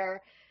work.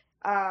 They're,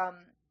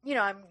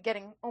 I'm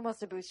getting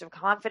almost a boost of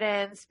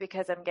confidence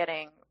because I'm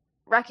getting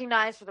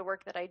recognized for the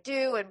work that I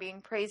do and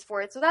being praised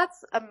for it. So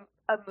that's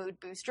a mood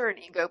booster, an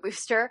ego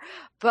booster.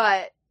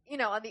 But,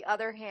 on the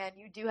other hand,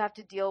 you do have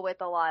to deal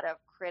with a lot of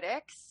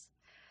critics.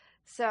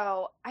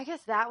 So I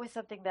guess that was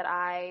something that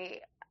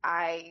I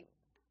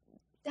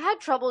had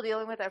trouble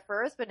dealing with at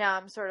first, but now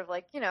I'm sort of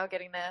like,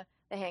 getting the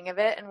hang of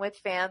it. And with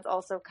fans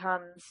also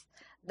comes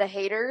the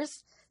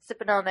haters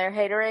sipping on their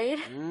haterade.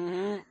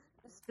 Mm-hmm.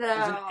 So,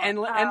 there's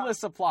an endless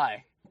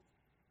supply.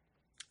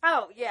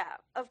 Oh, yeah,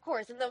 of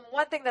course. And the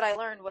one thing that I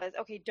learned was,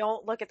 okay,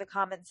 don't look at the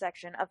comment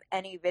section of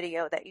any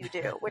video that you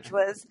do, which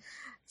was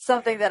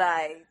something that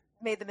I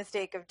made the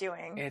mistake of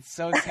doing. It's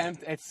so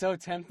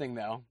tempting,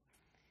 though.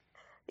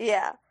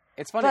 Yeah.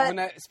 It's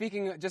funny,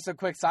 speaking, just a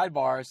quick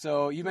sidebar.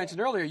 So you mentioned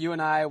earlier, you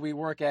and I, we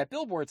work at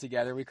Billboard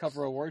together. We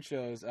cover award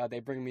shows. They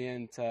bring me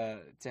in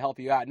to help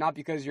you out, not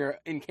because you're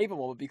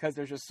incapable, but because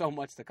there's just so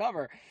much to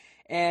cover.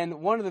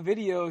 And one of the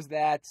videos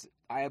that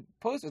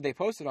they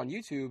posted on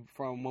YouTube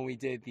from when we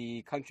did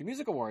the Country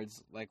Music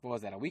Awards, like, what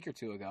was that, a week or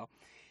two ago?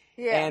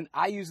 Yeah. And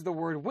I used the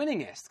word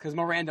winningest because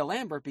Miranda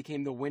Lambert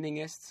became the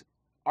winningest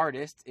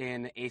artist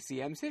in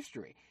ACM's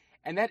history.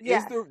 And that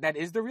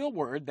is the real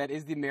word. That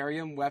is the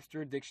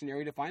Merriam-Webster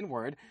dictionary defined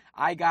word.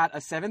 I got a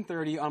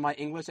 730 on my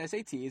English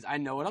SATs. I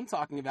know what I'm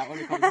talking about when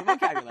it comes to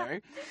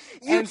vocabulary.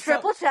 You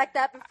triple-checked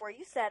that before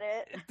you said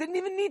it. Didn't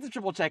even need to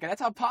triple-check it. That's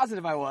how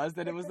positive I was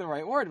that it was the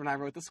right word when I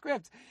wrote the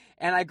script.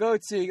 And I go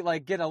to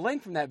get a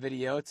link from that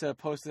video to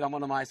post it on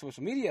one of my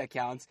social media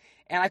accounts,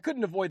 and I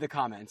couldn't avoid the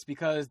comments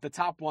because the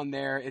top one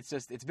there, it's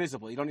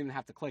visible. You don't even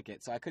have to click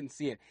it, so I couldn't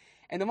see it.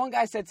 And the one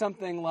guy said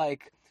something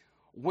like,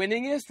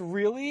 winningest?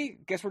 Really?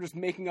 Guess we're just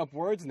making up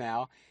words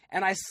now.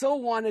 And I so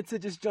wanted to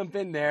just jump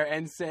in there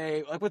and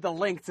say, like, with a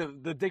link to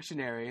the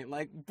dictionary,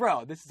 like,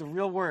 bro, this is a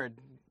real word.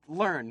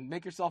 Learn.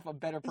 Make yourself a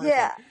better person.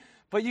 Yeah.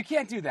 But you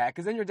can't do that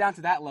because then you're down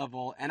to that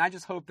level. And I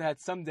just hope that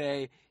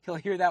someday he'll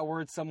hear that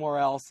word somewhere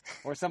else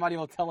or somebody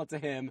will tell it to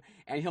him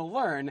and he'll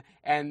learn.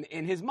 And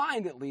in his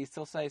mind, at least,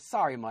 he'll say,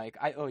 sorry, Mike,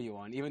 I owe you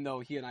one, even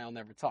though he and I will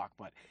never talk.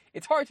 But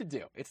it's hard to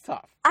do. It's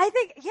tough. I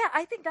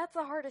think that's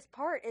the hardest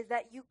part is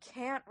that you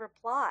can't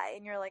reply.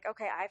 And you're like,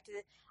 okay,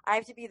 I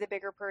have to be the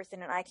bigger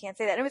person and I can't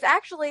say that. And it was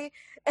actually,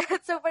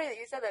 it's so funny that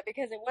you said that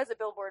because it was a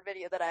Billboard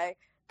video that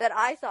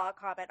I saw a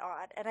comment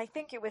on. And I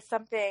think it was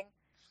something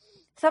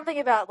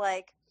about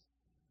like,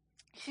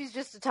 she's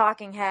just a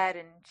talking head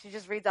and she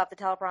just reads off the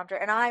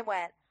teleprompter. And I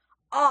went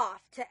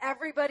off to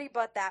everybody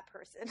but that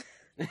person.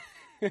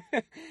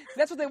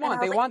 That's what they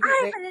want. I'm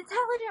an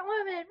intelligent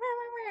woman.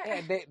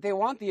 Yeah, they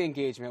want the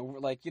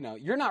engagement. Like,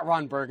 you're not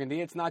Ron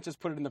Burgundy. It's not just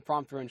put it in the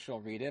prompter and she'll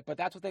read it. But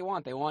that's what they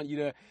want. They want you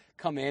to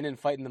come in and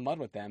fight in the mud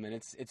with them. And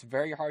it's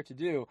very hard to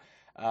do.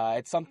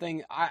 It's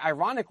something,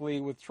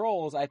 ironically, with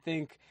trolls, I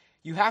think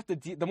you have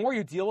to, the more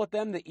you deal with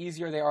them, the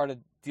easier they are to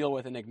deal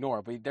with and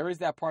ignore. But there is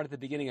that part at the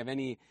beginning of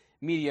any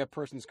media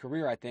person's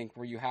career, I think,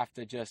 where you have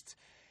to just,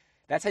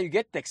 that's how you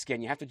get thick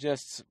skin. You have to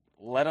just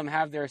let them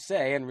have their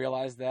say and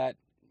realize that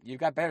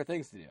you've got better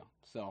things to do.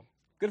 So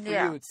good for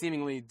you. It's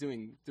seemingly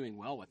doing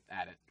well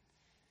at it.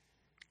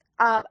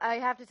 I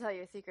have to tell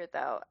you a secret,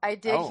 though. I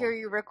did hear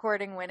you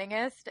recording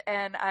Winningest,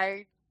 and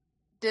I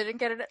didn't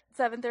get a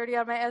 730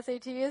 on my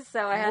SATs,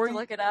 so I had to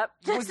look it up.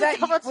 Was that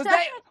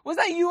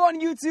you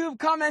on YouTube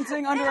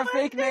commenting under a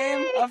fake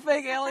name, a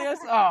fake alias?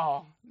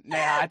 Oh, nah,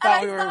 I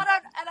thought we were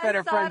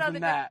better friends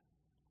than that.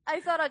 I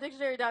saw it on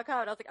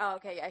dictionary.com, and I was like, oh,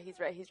 okay, yeah, he's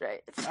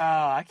right. Oh,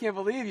 I can't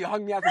believe you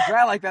hung me out to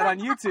dry like that on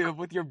YouTube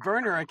with your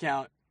burner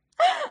account.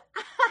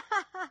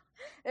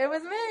 It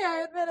was me,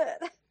 I admit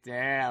it.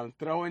 Damn,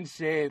 throwing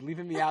shade,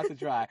 leaving me out to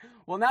dry.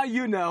 Well, now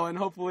you know, and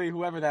hopefully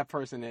whoever that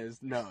person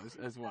is knows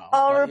as well.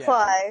 I'll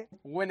reply.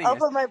 Winningest. I'll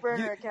put my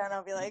burner account.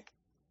 I'll be like,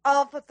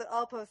 I'll post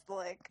the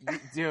link.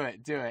 Do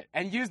it,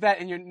 and use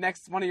that in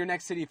one of your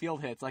next Citi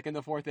Field hits, like in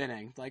the fourth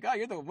inning. It's like, oh,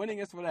 you're the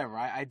winningest, whatever.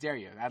 I dare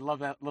you. I'd love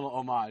that little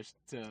homage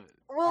to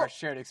our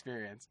shared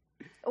experience.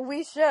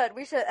 We should,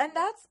 and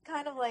that's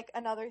kind of like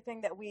another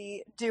thing that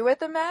we do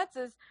at the Mets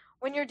is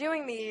when you're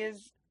doing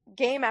these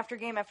game after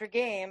game after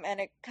game, and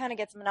it kind of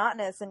gets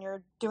monotonous, and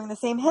you're doing the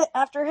same hit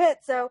after hit.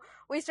 So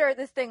we started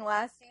this thing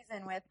last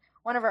season with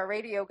one of our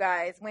radio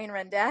guys, Wayne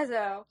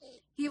Rendazzo.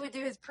 He would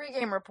do his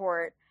pregame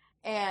report,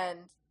 and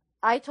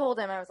I told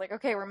him, I was like,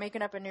 okay, we're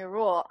making up a new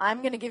rule.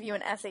 I'm going to give you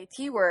an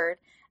SAT word,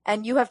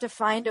 and you have to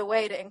find a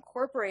way to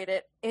incorporate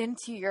it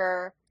into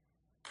your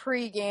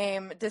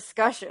pre-game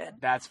discussion.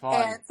 That's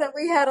fun. And so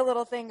we had a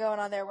little thing going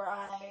on there where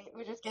I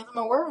would just give him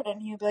a word,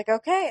 and he'd be like,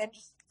 okay, and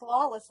just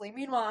flawlessly.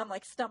 Meanwhile, I'm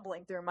like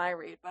stumbling through my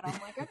read, but I'm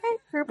like, okay,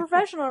 true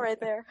professional right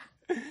there.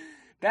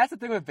 That's the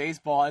thing with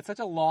baseball. It's such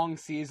a long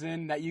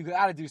season that you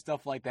got to do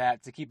stuff like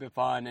that to keep it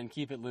fun and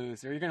keep it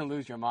loose, or you're going to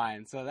lose your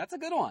mind. So that's a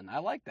good one. I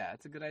like that.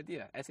 It's a good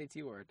idea.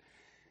 SAT word.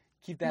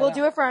 Keep that. We'll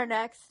do it for our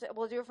next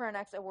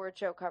award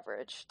show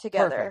coverage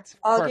together. Perfect.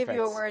 I'll give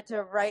you a word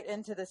to write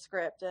into the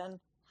script, and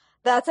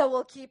that's how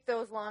we'll keep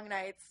those long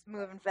nights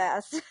moving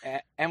fast.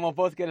 And we'll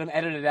both get them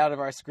edited out of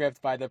our script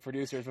by the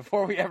producers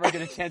before we ever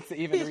get a chance to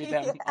even read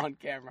them on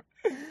camera.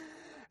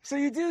 So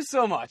you do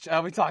so much.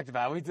 We talked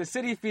about it. The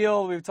Citi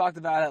Field, we've talked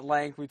about at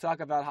length. We talked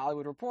about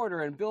Hollywood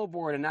Reporter and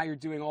Billboard, and now you're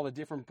doing all the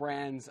different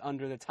brands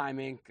under the Time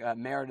Inc.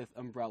 Meredith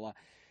umbrella.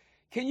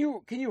 Can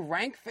you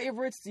rank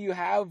favorites? Do you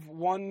have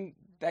one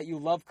that you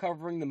love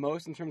covering the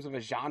most in terms of a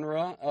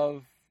genre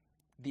of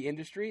the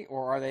industry,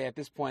 or are they at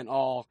this point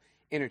all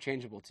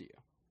interchangeable to you?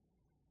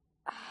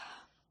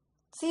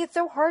 See, it's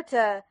so hard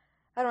to,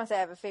 I don't want to say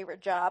I have a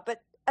favorite job,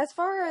 but as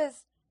far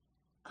as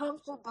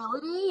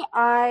comfortability,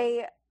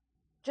 I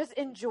just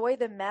enjoy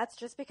the Mets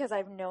just because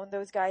I've known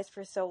those guys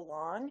for so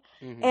long.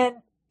 Mm-hmm. And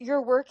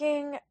you're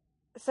working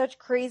such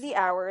crazy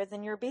hours,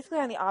 and you're basically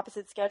on the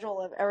opposite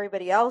schedule of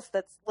everybody else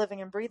that's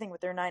living and breathing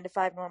with their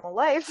 9-to-5 normal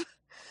life,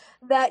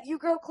 that you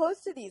grow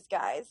close to these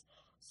guys.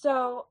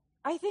 So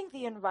I think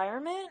the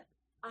environment,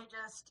 I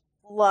just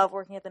love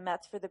working at the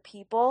Mets for the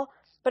people.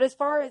 But as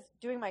far as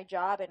doing my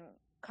job and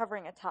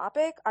covering a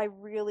topic, I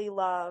really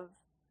love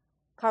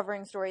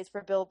covering stories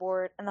for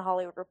Billboard and the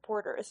Hollywood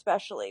Reporter,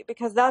 especially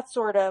because that's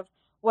sort of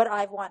what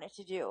I've wanted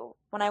to do.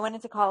 When I went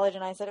into college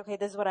and I said, okay,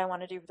 this is what I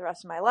want to do for the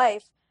rest of my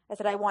life, I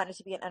said I wanted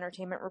to be an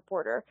entertainment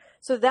reporter.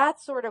 So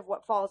that's sort of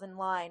what falls in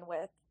line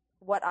with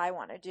what I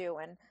want to do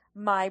and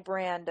my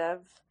brand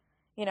of,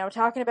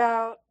 talking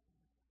about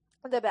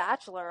The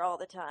Bachelor all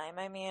the time.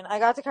 I mean, I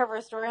got to cover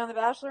a story on The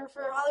Bachelor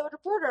for Hollywood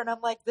Reporter, and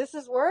I'm like, this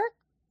is work?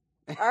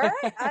 All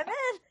right, I'm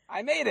in.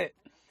 I made it.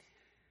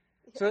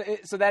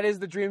 So that is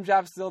the dream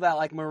job still, that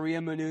like Maria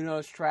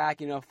Menounos track,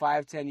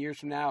 5-10 years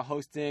from now,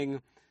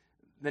 hosting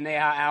the Neha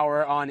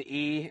Hour on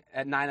E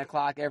at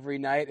 9:00 every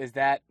night. Is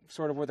that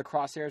sort of where the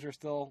crosshairs are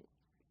still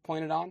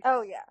pointed on?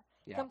 Oh, yeah.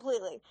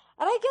 Completely.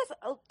 And I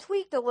guess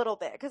tweaked a little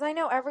bit because I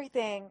know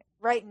everything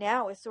right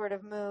now is sort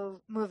of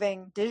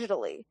moving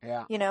digitally.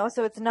 Yeah.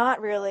 So it's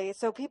not really.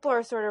 So people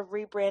are sort of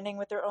rebranding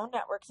with their own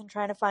networks and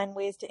trying to find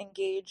ways to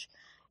engage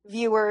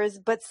viewers,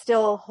 but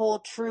still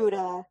hold true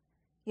to,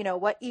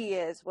 what E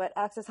is, what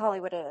Access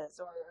Hollywood is,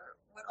 or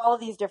what all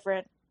these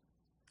different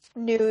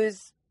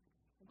news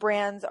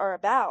brands are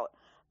about.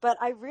 But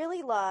I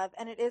really love,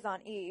 and it is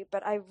on E,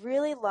 but I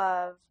really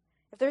love,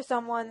 if there's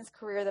someone's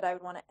career that I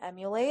would want to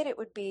emulate, it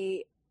would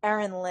be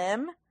Erin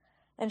Lim.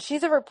 And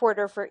she's a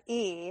reporter for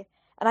E,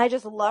 and I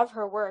just love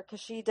her work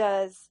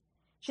because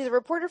she's a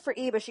reporter for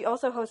E, but she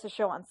also hosts a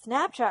show on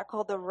Snapchat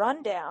called The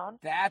Rundown.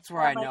 That's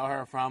where I know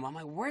her from. I'm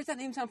like, where's that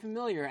name sound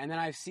familiar? And then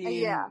I've seen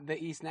the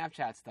E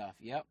Snapchat stuff.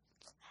 Yep.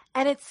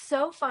 And it's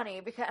so funny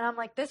and I'm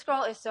like, this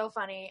girl is so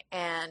funny,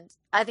 and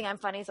I think I'm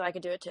funny, so I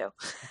can do it too.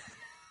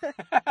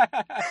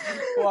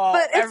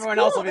 Well, everyone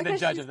else will be the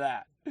judge of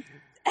that.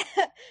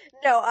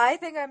 No, I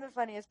think I'm the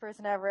funniest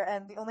person ever,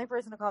 and the only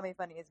person to call me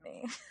funny is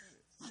me.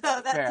 So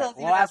that Fair. tells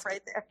you enough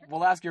right there.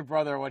 We'll ask your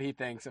brother what he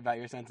thinks about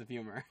your sense of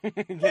humor. Get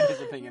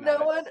his opinion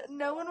on it.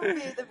 No one will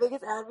be the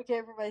biggest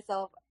advocate for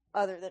myself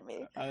other than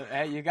me.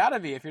 Hey, you gotta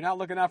be. If you're not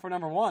looking out for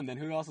number one, then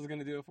who else is going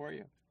to do it for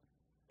you?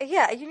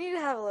 Yeah, you need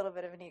to have a little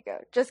bit of an ego.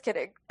 Just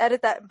kidding.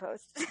 Edit that in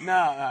post.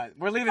 No,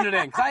 we're leaving it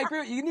in. 'Cause I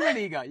agree. You need an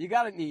ego. You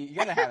gotta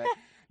have it.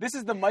 This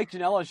is the Mike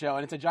Janella show,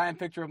 and it's a giant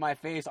picture of my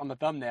face on the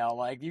thumbnail.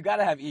 Like, you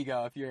gotta have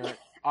ego if you're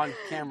on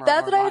camera.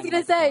 That's what I was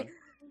gonna say.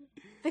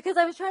 Because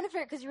I was trying to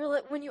figure, because you were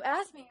like, when you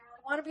asked me, you were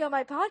like, want to be on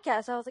my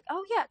podcast? I was like,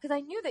 oh yeah, because I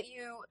knew that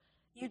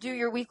you do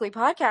your weekly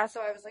podcast.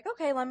 So I was like,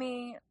 okay,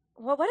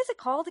 what is it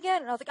called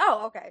again? And I was like,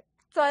 oh, okay.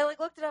 So I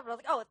looked it up, and I was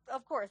like, oh,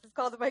 of course, it's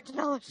called the Mike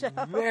Janella Show.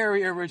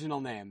 Very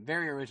original name.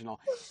 Very original.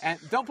 And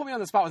don't put me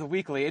on the spot with a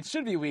weekly. It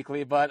should be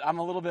weekly, but I'm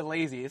a little bit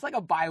lazy. It's like a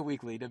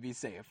bi-weekly to be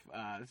safe.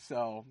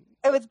 So.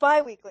 Oh, it's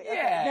bi-weekly. Okay.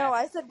 Yeah. No,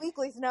 I said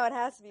weekly, so no, it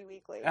has to be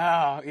weekly.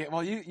 Oh, yeah.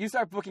 Well, you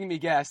start booking me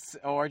guests,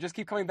 or just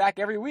keep coming back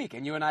every week,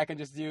 and you and I can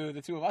just do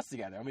the two of us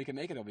together, and we can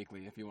make it a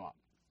weekly if you want.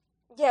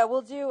 Yeah,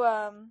 we'll do,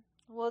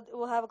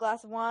 We'll have a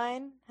glass of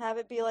wine, have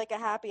it be like a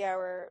happy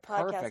hour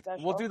podcast Perfect.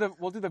 special.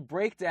 We'll do the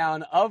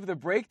breakdown of the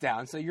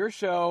breakdown. So your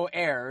show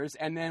airs,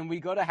 and then we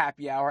go to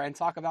happy hour and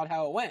talk about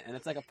how it went, and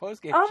it's like a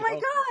post-game show my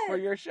God. For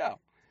your show.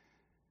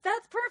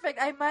 That's perfect.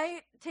 I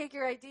might take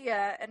your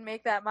idea and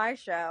make that my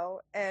show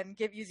and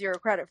give you zero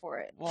credit for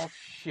it. Well,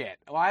 shit.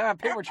 Well, I have a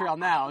paper trail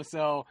now,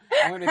 so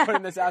I'm going to be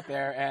putting this out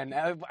there, and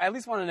I at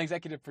least want an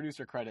executive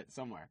producer credit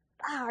somewhere.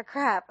 Ah,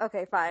 crap.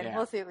 Okay, fine. Yeah.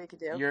 We'll see what we can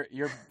do.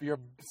 You're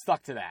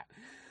stuck to that.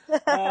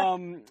 All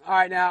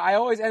right, now, I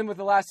always end with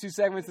the last two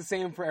segments the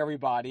same for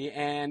everybody,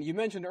 and you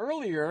mentioned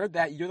earlier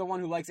that you're the one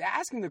who likes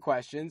asking the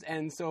questions,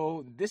 and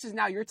so this is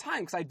now your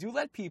time, because I do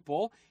let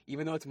people,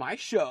 even though it's my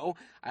show,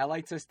 I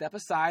like to step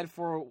aside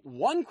for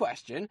one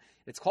question.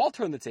 It's called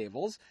Turn the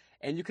Tables,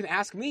 and you can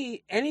ask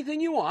me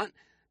anything you want,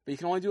 but you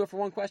can only do it for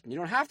one question. You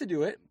don't have to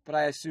do it, but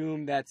I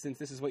assume that since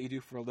this is what you do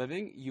for a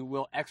living, you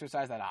will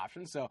exercise that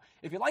option. So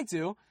if you'd like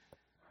to,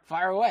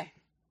 fire away.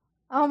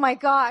 Oh my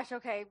gosh.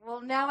 Okay.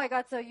 Well, now I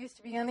got so used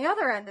to being on the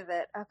other end of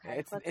it.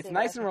 Okay. It's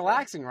nice and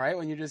relaxing, right?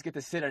 When you just get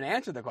to sit and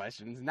answer the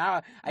questions.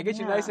 Now I get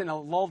you nice and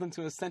lulled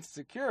into a sense of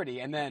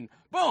security, and then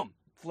boom,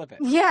 flip it.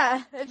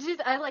 Yeah.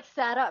 I like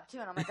sat up too,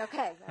 and I'm like,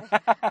 okay,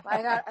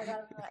 I got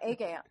A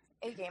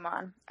game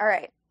on. All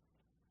right.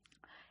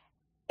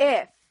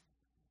 If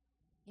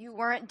you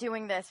weren't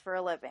doing this for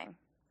a living,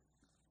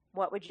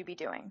 what would you be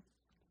doing?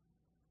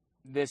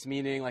 This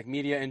meaning like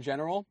media in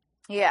general?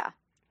 Yeah.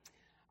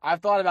 I've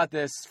thought about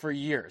this for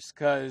years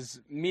because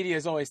media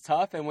is always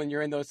tough, and when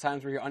you're in those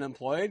times where you're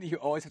unemployed, you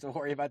always have to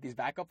worry about these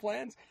backup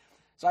plans.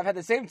 So I've had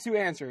the same two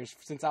answers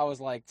since I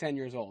was like 10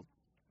 years old.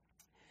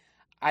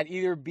 I'd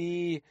either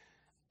be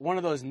one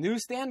of those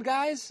newsstand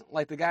guys,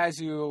 like the guys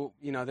who,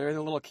 they're in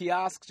the little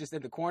kiosks just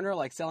in the corner,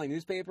 like selling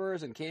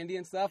newspapers and candy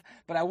and stuff,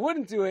 but I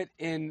wouldn't do it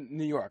in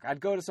New York. I'd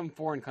go to some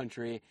foreign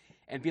country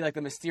and be like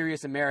the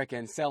mysterious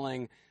American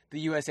selling the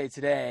USA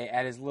Today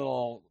at his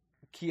little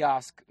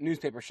kiosk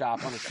newspaper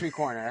shop on the street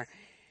corner,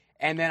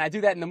 and then I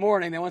do that in the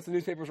morning. Then once the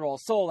newspapers were all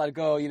sold, I'd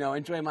go,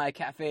 enjoy my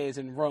cafes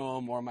in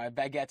Rome or my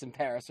baguettes in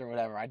Paris or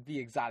whatever. I'd be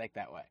exotic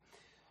that way.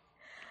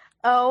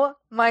 Oh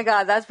my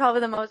God, that's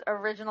probably the most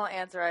original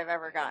answer I've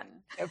ever gotten.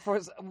 I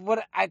was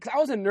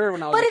a nerd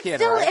when I was a kid.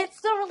 But it's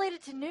still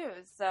related to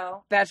news,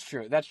 so that's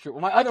true. Well,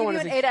 my other one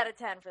is an 8 out of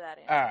 10 for that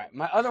answer. All right,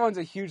 my other one's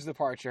a huge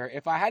departure.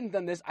 If I hadn't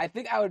done this, I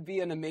think I would be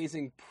an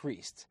amazing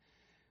priest,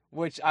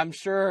 which I'm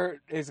sure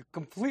is a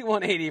complete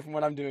 180 from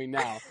what I'm doing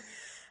now.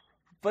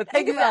 But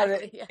think about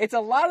it, it's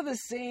a lot of the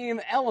same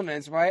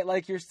elements, right?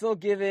 Like you're still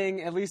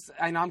giving, at least,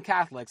 I know I'm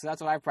Catholic, so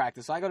that's what I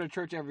practice. So I go to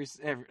church every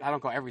I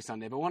don't go every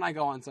Sunday, but when I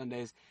go on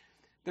Sundays,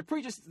 the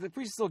priest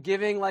is still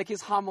giving like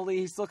his homily.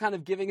 He's still kind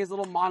of giving his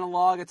little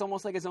monologue. It's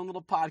almost like his own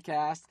little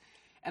podcast.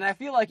 And I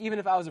feel like even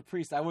if I was a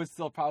priest, I would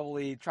still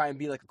probably try and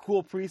be like a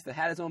cool priest that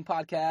had his own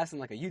podcast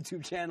and like a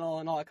YouTube channel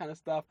and all that kind of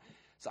stuff.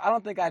 So I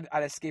don't think I'd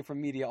escape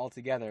from media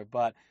altogether.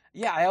 But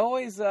yeah, I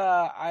always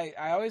thought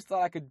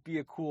I could be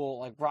a cool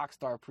like rock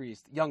star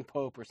priest, young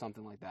pope or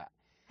something like that.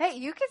 Hey,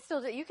 you could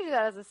do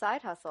that as a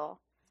side hustle.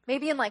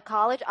 Maybe in like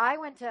college. When I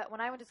went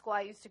to school,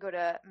 I used to go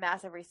to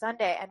mass every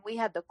Sunday, and we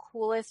had the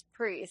coolest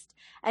priest,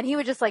 and he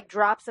would just like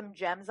drop some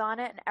gems on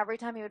it, and every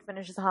time he would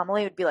finish his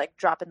homily, he would be like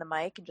dropping the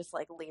mic and just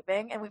like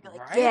leaving, and we'd be like,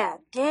 right? Yeah,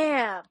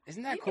 damn.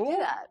 Isn't that you cool? Could do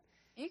that.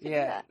 You can do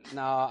that.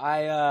 No,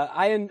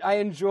 I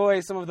enjoy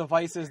some of the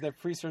vices that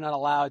priests are not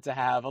allowed to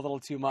have a little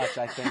too much,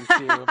 I think,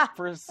 to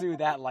pursue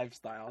that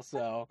lifestyle.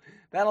 So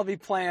that'll be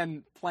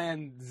plan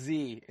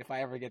Z if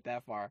I ever get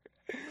that far.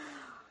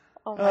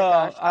 Oh my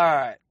gosh. All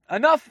right.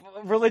 Enough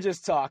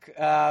religious talk.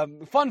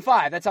 Fun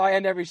 5. That's how I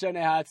end every show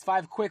now. It's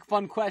 5 quick,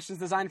 fun questions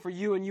designed for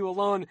you and you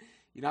alone.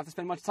 You don't have to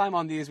spend much time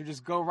on these. We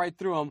just go right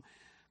through them.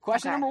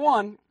 Question number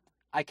 1.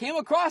 I came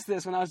across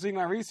this when I was doing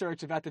my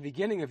research about the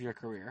beginning of your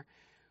career.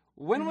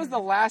 When was the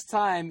last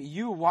time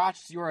you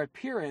watched your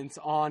appearance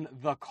on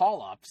The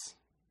Call-Ups?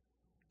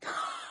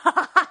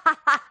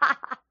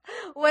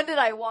 When did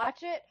I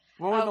watch it?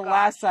 When was the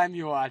last time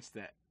you watched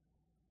it?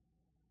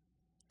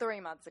 3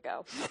 months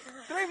ago.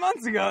 3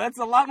 months ago? That's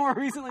a lot more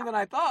recently than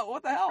I thought.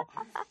 What the hell?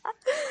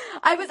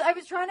 I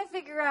was trying to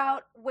figure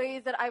out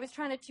ways that I was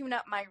trying to tune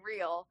up my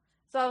reel.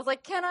 So I was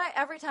like,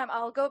 every time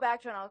I'll go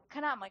back to it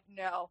and I'm like,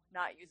 no,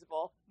 not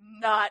usable.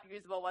 Not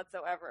usable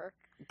whatsoever.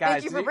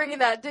 Guys, thank you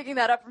for digging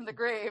that up from the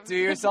grave. Do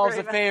yourselves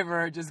a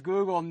favor. Just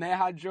Google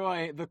Neha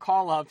Joy, The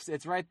Call-Ups.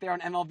 It's right there on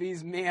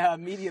MLB's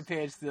media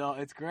page still.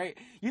 It's great.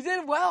 You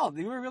did well.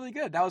 You were really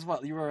good. That was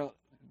what? You were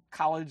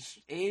college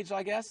age,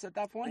 I guess, at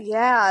that point?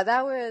 Yeah,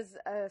 that was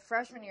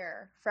freshman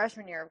year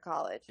of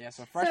college. Yeah,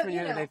 so freshman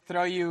year, they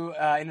throw you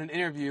in an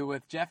interview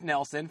with Jeff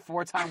Nelson,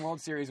 4-time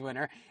World Series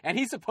winner, and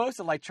he's supposed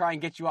to like try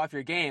and get you off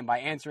your game by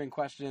answering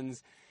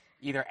questions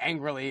either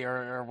angrily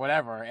or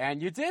whatever,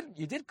 and you did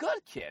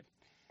good, kid.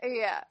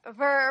 Yeah,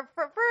 for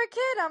a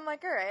kid, I'm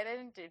like, all right, I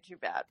didn't do too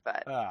bad,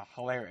 but...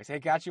 hilarious. Hey,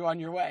 got you on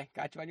your way.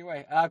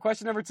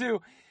 Question number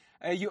 2.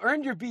 You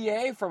earned your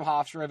BA from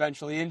Hofstra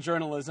eventually in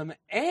journalism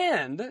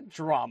and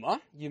drama.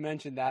 You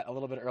mentioned that a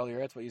little bit earlier.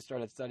 That's what you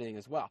started studying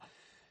as well.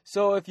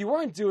 So if you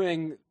weren't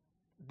doing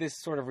this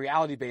sort of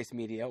reality-based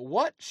media,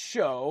 what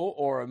show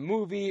or a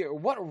movie or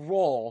what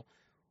role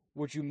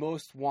would you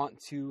most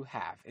want to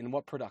have in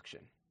what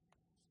production?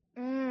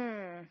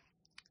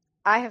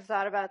 I have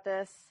thought about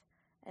this,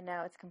 and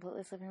now it's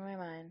completely slipping my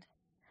mind.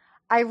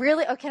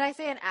 Can I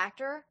say an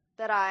actor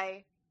that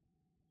I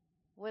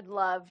would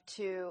love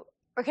to...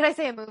 Or can I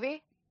say a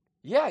movie?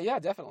 Yeah,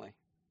 definitely.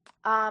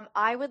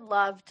 I would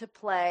love to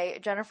play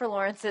Jennifer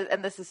Lawrence's,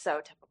 and this is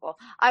so typical.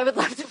 I would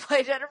love to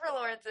play Jennifer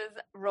Lawrence's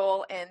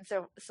role in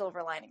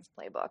Silver Linings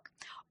Playbook,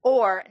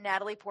 or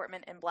Natalie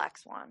Portman in Black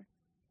Swan.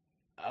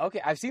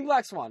 Okay, I've seen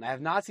Black Swan. I have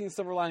not seen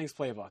Silver Linings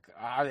Playbook.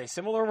 Are they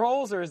similar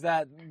roles, or is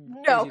that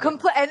no?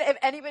 And if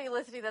anybody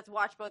listening that's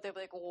watched both, they'll be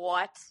like,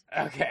 "What?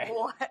 Okay,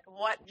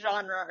 what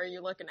genre are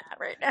you looking at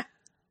right now?"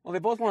 Well, they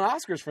both won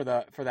Oscars for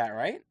that,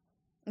 right?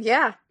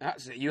 Yeah.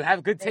 So you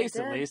have good taste,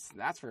 at least.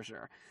 That's for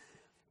sure.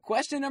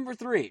 Question number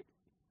 3.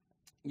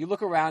 You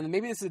look around, and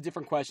maybe this is a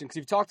different question because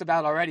you've talked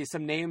about already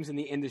some names in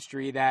the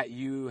industry that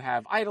you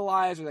have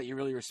idolized or that you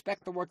really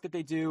respect the work that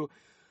they do.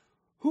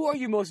 Who are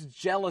you most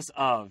jealous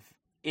of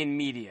in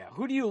media?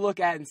 Who do you look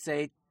at and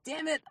say,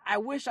 damn it, I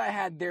wish I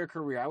had their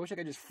career. I wish I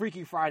could just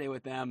Freaky Friday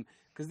with them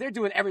because they're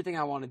doing everything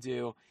I want to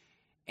do,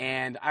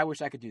 and I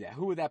wish I could do that.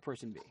 Who would that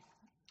person be?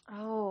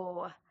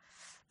 Oh,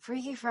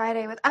 Freaky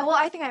Friday with... Well,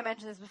 I think I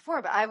mentioned this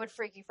before, but I would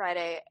Freaky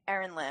Friday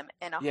Erin Lim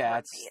in a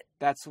heartbeat.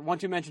 That's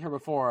once you mentioned her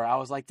before, I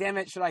was like, damn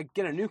it, should I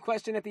get a new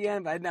question at the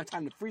end? But I didn't have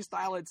time to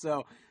freestyle it,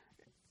 so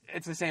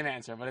it's the same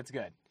answer, but it's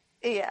good.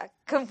 Yeah,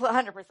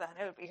 100%. It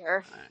would be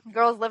her. Right.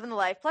 Girl's living the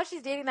life. Plus,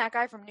 she's dating that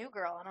guy from New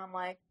Girl, and I'm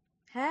like,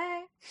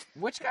 hey.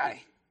 Which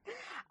guy?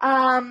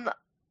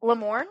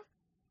 Lamorne.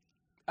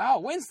 Oh,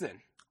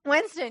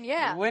 Winston,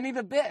 yeah. Winnie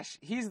the Bish.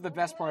 He's the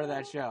best part of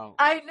that show.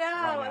 I know.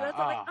 Right, that's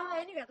like,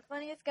 and you got the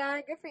funniest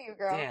guy. Good for you,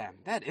 girl. Damn,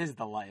 that is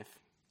the life.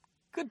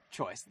 Good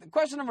choice.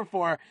 Question number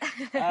 4.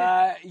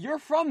 You're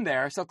from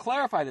there, so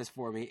clarify this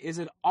for me. Is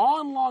it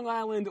on Long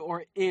Island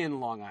or in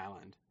Long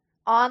Island?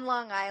 On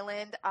Long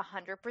Island,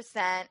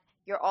 100%.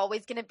 You're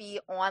always going to be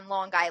on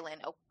Long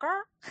Island, okay?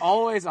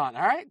 Always on.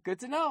 All right, good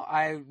to know.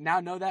 I now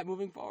know that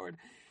moving forward.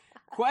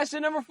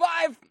 Question number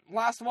 5,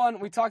 last one.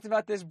 We talked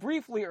about this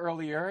briefly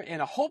earlier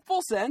in a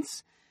hopeful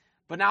sense,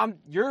 but now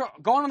you're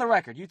going on the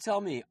record. You tell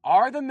me,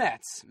 are the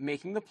Mets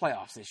making the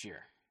playoffs this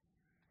year?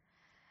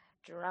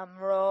 Drum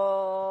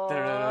roll.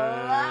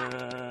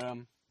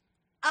 100%,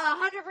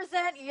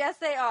 yes,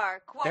 they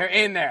are. Quote. They're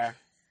in there.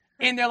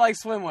 In there like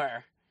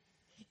swimwear.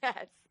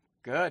 Yes.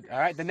 Good. All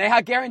right. The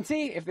Neha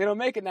guarantee, if they don't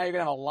make it now, you're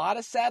going to have a lot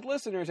of sad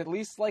listeners, at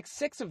least like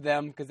 6 of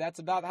them, because that's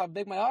about how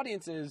big my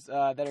audience is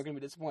that are going to be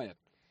disappointed.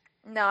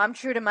 No, I'm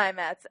true to my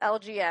Mets.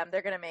 LGM,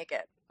 they're going to make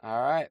it.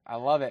 All right. I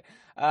love it.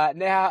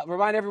 Neha,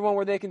 remind everyone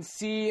where they can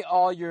see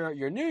all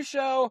your new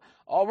show,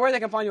 where they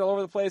can find you all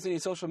over the place, any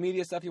social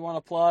media stuff you want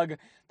to plug.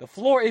 The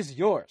floor is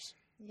yours.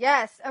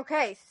 Yes.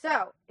 Okay.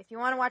 So if you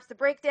want to watch the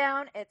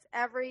breakdown, it's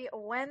every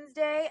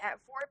Wednesday at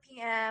 4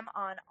 p.m.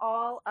 on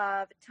all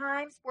of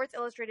Time, Sports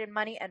Illustrated,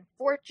 Money, and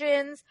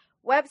Fortunes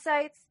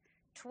websites,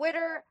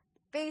 Twitter,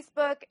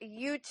 Facebook,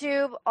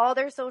 YouTube, all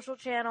their social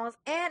channels.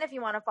 And if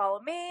you want to follow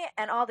me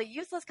and all the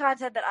useless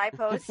content that I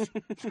post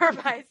for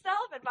myself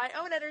and my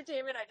own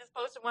entertainment, I just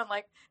posted one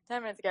like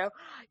 10 minutes ago,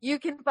 you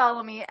can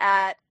follow me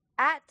at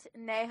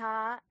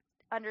Neha_Joy.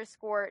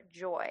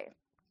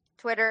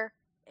 Twitter,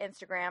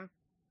 Instagram,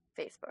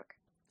 Facebook.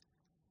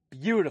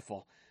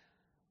 Beautiful.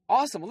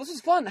 Awesome. Well, this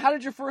was fun. How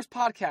did your first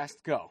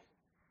podcast go?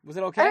 Was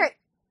it okay? All right.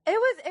 It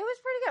was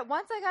pretty good.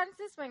 Once I got into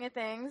the swing of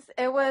things,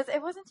 it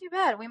wasn't too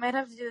bad. We might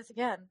have to do this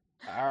again.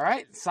 All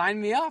right, sign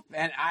me up.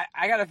 And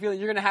I got a feeling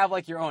you're going to have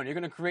like your own. You're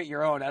going to create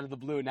your own out of the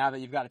blue now that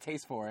you've got a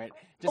taste for it.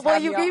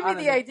 Well, you gave me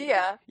the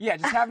idea. Yeah,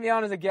 just have me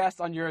on as a guest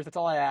on yours. That's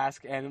all I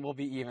ask, and we'll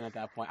be even at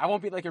that point. I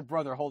won't be like your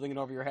brother holding it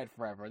over your head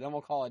forever. Then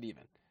we'll call it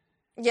even.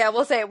 Yeah,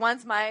 we'll say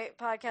once my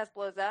podcast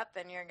blows up,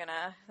 then you're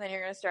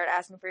gonna start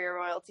asking for your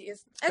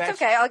royalties.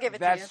 It's okay. I'll give it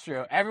to you. That's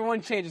true.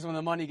 Everyone changes when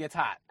the money gets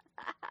hot.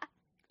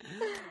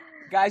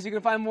 Guys, you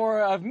can find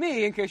more of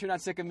me, in case you're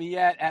not sick of me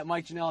yet, at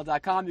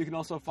MikeJanella.com. You can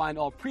also find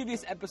all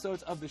previous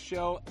episodes of the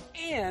show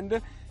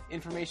and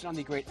information on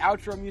the great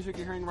outro music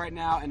you're hearing right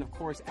now, and of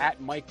course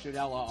at Mike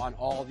Janella on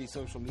all the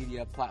social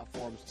media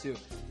platforms too.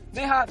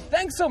 Neha,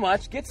 thanks so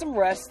much. Get some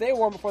rest. Stay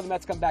warm before the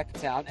Mets come back to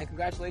town, and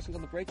congratulations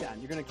on the breakdown.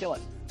 You're going to kill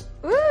it.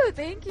 Ooh,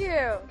 thank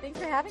you. Thanks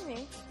for having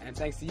me. And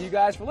thanks to you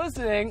guys for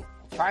listening.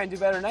 I'll try and do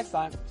better next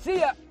time. See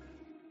ya!